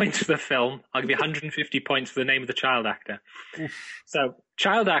 10 points for the film. I'll give you 150 points for the name of the child actor. Oof. So,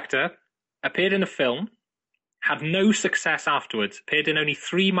 child actor appeared in a film, had no success afterwards, appeared in only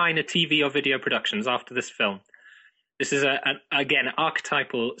 3 minor TV or video productions after this film. This is, again, an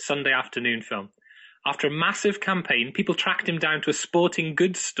archetypal Sunday afternoon film. After a massive campaign, people tracked him down to a sporting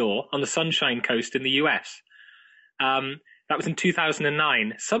goods store on the Sunshine Coast in the US. That was in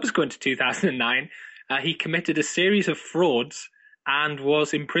 2009. Subsequent to 2009, he committed a series of frauds and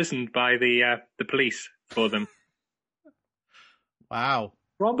was imprisoned by the police for them. Wow.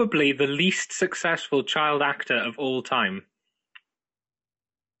 Probably the least successful child actor of all time.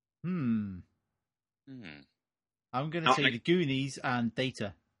 I'm going to say The Goonies and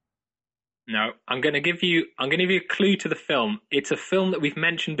Data. No, I'm going to give you a clue to the film. It's a film that we've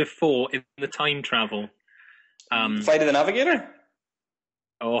mentioned before in the time travel. Flight of the Navigator?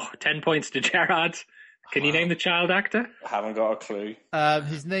 10 points to Gerard. Can you name the child actor? I haven't got a clue.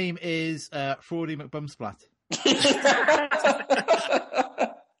 His name is Fraudy McBumsplat.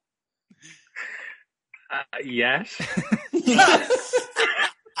 Yes.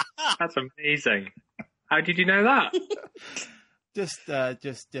 That's amazing. How did you know that?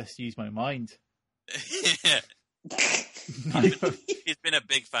 Just use my mind. Yeah. He's been a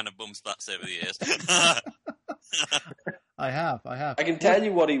big fan of Bumsplats over the years. I have. I can tell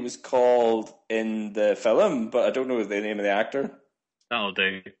you what he was called in the film, but I don't know the name of the actor. That'll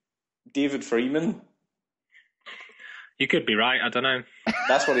do. David Freeman. You could be right. I don't know.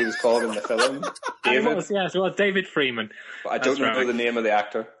 That's what he was called in the film. David. It was David Freeman. But I don't know the name of the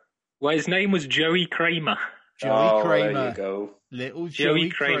actor. Well, his name was Joey Kramer. Joey Kramer. There you go. Little Joey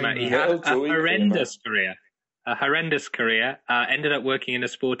Kramer. He had a horrendous career. Ended up working in a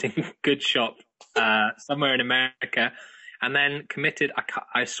sporting goods shop somewhere in America, and then committed.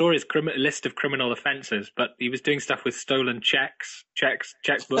 I saw his list of criminal offences, but he was doing stuff with stolen checkbooks.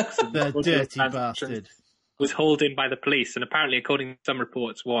 The dirty bastard. was hauled in by the police, and apparently, according to some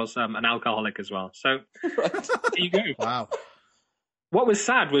reports, was an alcoholic as well. So there you go. Wow. What was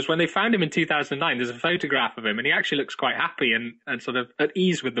sad was when they found him in 2009, there's a photograph of him, and he actually looks quite happy and sort of at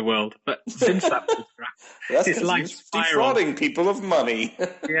ease with the world. But since that photograph, his life's defrauding people of money.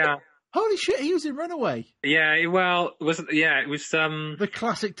 Yeah. Holy shit, he was in Runaway. Yeah, well, it was the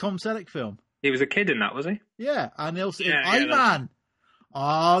classic Tom Selleck film. He was a kid in that, was he? Yeah, and also in I-Man.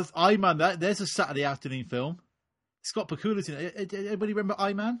 I-Man, there's a Saturday afternoon film. Scott Bakula's in it. Anybody remember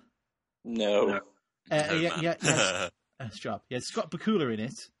I-Man? No. Nice job. Yeah, Scott Bakula in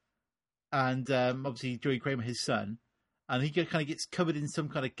it, and obviously Joey Kramer, his son, and he kind of gets covered in some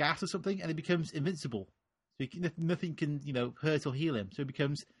kind of gas or something, and he becomes invincible. So nothing can, hurt or heal him. So he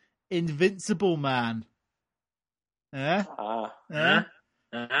becomes Invincible Man. And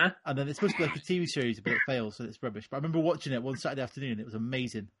then it's supposed to be like a TV series, but it fails, so it's rubbish. But I remember watching it one Saturday afternoon. It was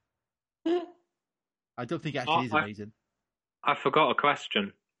amazing. I don't think it actually is amazing. I forgot a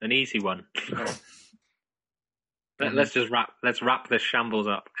question, an easy one. Let's wrap this shambles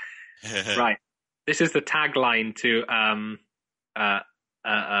up. Right. This is the tagline to a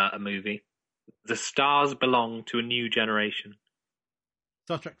movie. The stars belong to a new generation.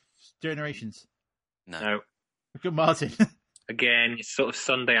 Star Trek Generations. No. Good Martin. Again, it's sort of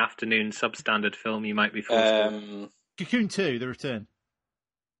Sunday afternoon substandard film you might be forced to. Cocoon 2, The Return.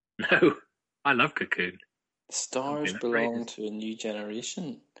 No. I love Cocoon. Stars belong to a new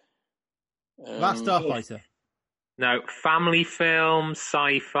generation. Last Starfighter. No, family film,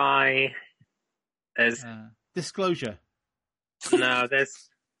 sci-fi. There's Disclosure. No, there's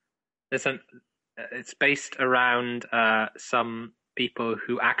it's based around some people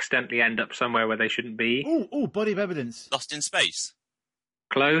who accidentally end up somewhere where they shouldn't be. Oh, Body of Evidence. Lost in Space.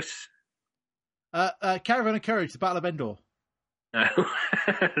 Close. Caravan of Courage, The Battle of Endor. No,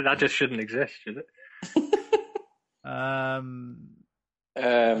 that just shouldn't exist, should it?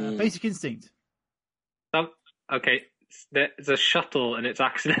 Basic Instinct. Okay, there's a shuttle and it's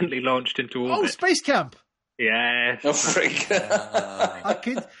accidentally launched into orbit. Oh, Space Camp! Yeah. Oh, freak.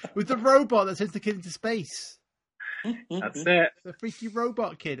 With the robot that sends the kid into space. That's it. The freaky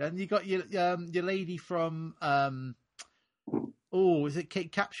robot kid. And you got your lady from... is it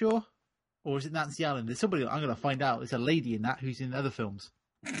Kate Capshaw? Or is it Nancy Allen? There's somebody... I'm going to find out. There's a lady in that who's in other films.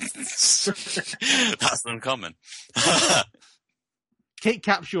 That's uncommon. Kate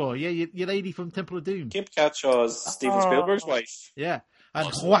Capshaw, your lady from Temple of Doom. Kate Capshaw's Steven Spielberg's wife. Yeah, and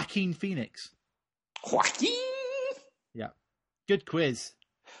Joaquin Phoenix. Joaquin? Yeah. Good quiz.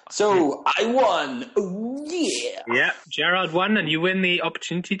 So, I won. Oh, yeah. Yeah, Gerard won, and you win the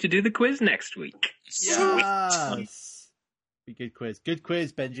opportunity to do the quiz next week. Yes. Be good quiz. Good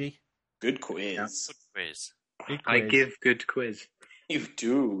quiz, Benji. Good quiz. Yeah. Good quiz. I give good quiz. You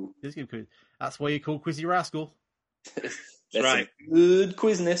do. It's good quiz. That's why you're called Quizzy Rascal. That's right. Good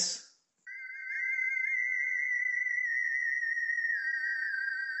quizness.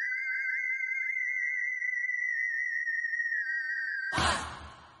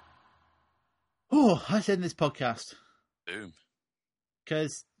 Oh, let's end this podcast. Boom.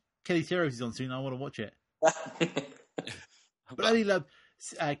 Because Kelly Heroes is on soon. I want to watch it. But I really love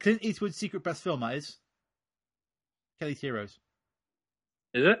Clint Eastwood's secret best film. That is Kelly's Heroes.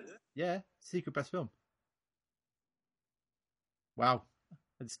 Is it? Yeah, secret best film. Wow,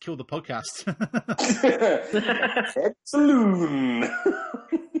 I just killed the podcast. Saloon.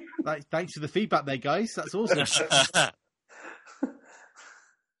 Thanks for the feedback there, guys. That's awesome.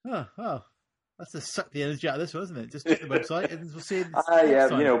 Oh. That's just suck the energy out of this one, isn't it? Just check the website and we'll see it.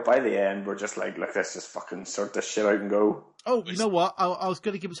 Yeah, by the end, we're just like, look, let's just fucking sort this shit out and go. Oh, you know what? I was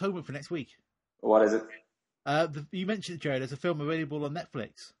going to give us homework for next week. What is it? You mentioned it, Jared. There's a film available on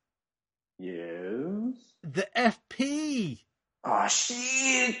Netflix. Yes. The FP. Oh,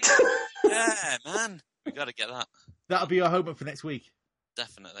 shit. Yeah, man. We got to get that. That'll be our homework for next week.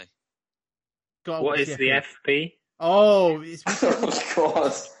 Definitely. What is the FP? Oh, oh,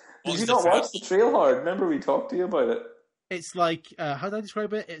 God. Did you not watch the Trail Hard? Remember we talked to you about it? It's like, how do I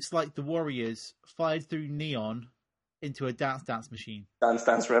describe it? It's like the Warriors fired through neon into a dance machine.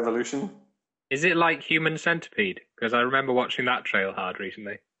 Dance Revolution. Is it like Human Centipede? Because I remember watching that Trail Hard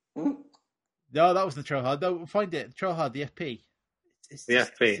recently. No, that wasn't the Trail Hard. No, find it. Trail Hard, the FP. The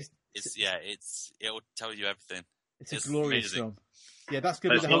FP. It'll tell you everything. It's a glorious film. Yeah, that's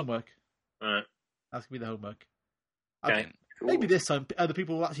going to be the homework. Right. That's going to be the homework. Okay. Cool. Maybe this time other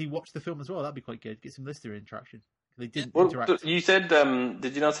people will actually watch the film as well. That'd be quite good. Get some listener interaction. They didn't interact. You said,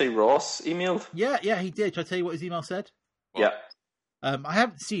 did you not say Ross emailed? Yeah, he did. Should I tell you what his email said? Yeah. I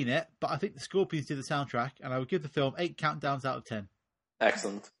haven't seen it, but I think the Scorpions did the soundtrack, and I would give the film 8 countdowns out of 10.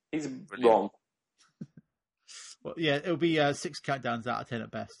 Excellent. He's wrong. Well, yeah, it'll be 6 countdowns out of 10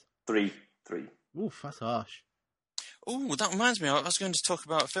 at best. 3. Oof, that's harsh. Oh, that reminds me. I was going to talk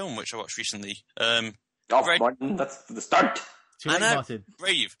about a film which I watched recently. Martin, that's the start. Too late, Martin.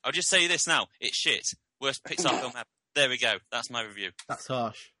 Brave. I'll just say this now. It's shit. Worst Pixar film ever. There we go. That's my review. That's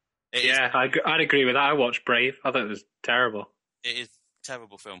harsh. I'd agree with that. I watched Brave. I thought it was terrible. It is a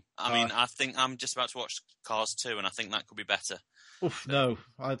terrible film. I mean, I think I'm just about to watch Cars 2, and I think that could be better. Oof, no.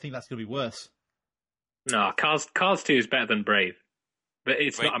 I think that's going to be worse. No, Cars 2 is better than Brave. But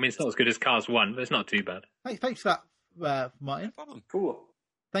it's not. I mean, it's not as good as Cars 1, but it's not too bad. Thanks for that, Martin. No problem. Cool.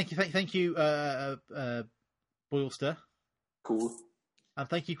 Thank you, Boylster. Cool. And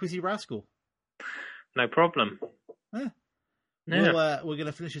thank you, Quizzy Rascal. No problem. Yeah. We're going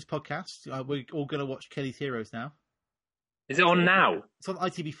to finish this podcast. We're all going to watch Kelly's Heroes now. Is it on now? It's on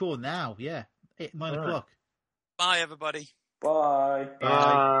ITV4 now, yeah. 9 o'clock. Bye, everybody. Bye.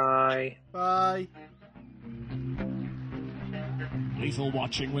 Bye. Bye. Lethal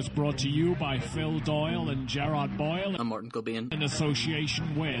Watching was brought to you by Phil Doyle and Gerard Boyle. I'm Martin Cobain. In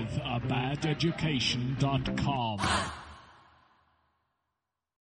association with ABadEducation.com.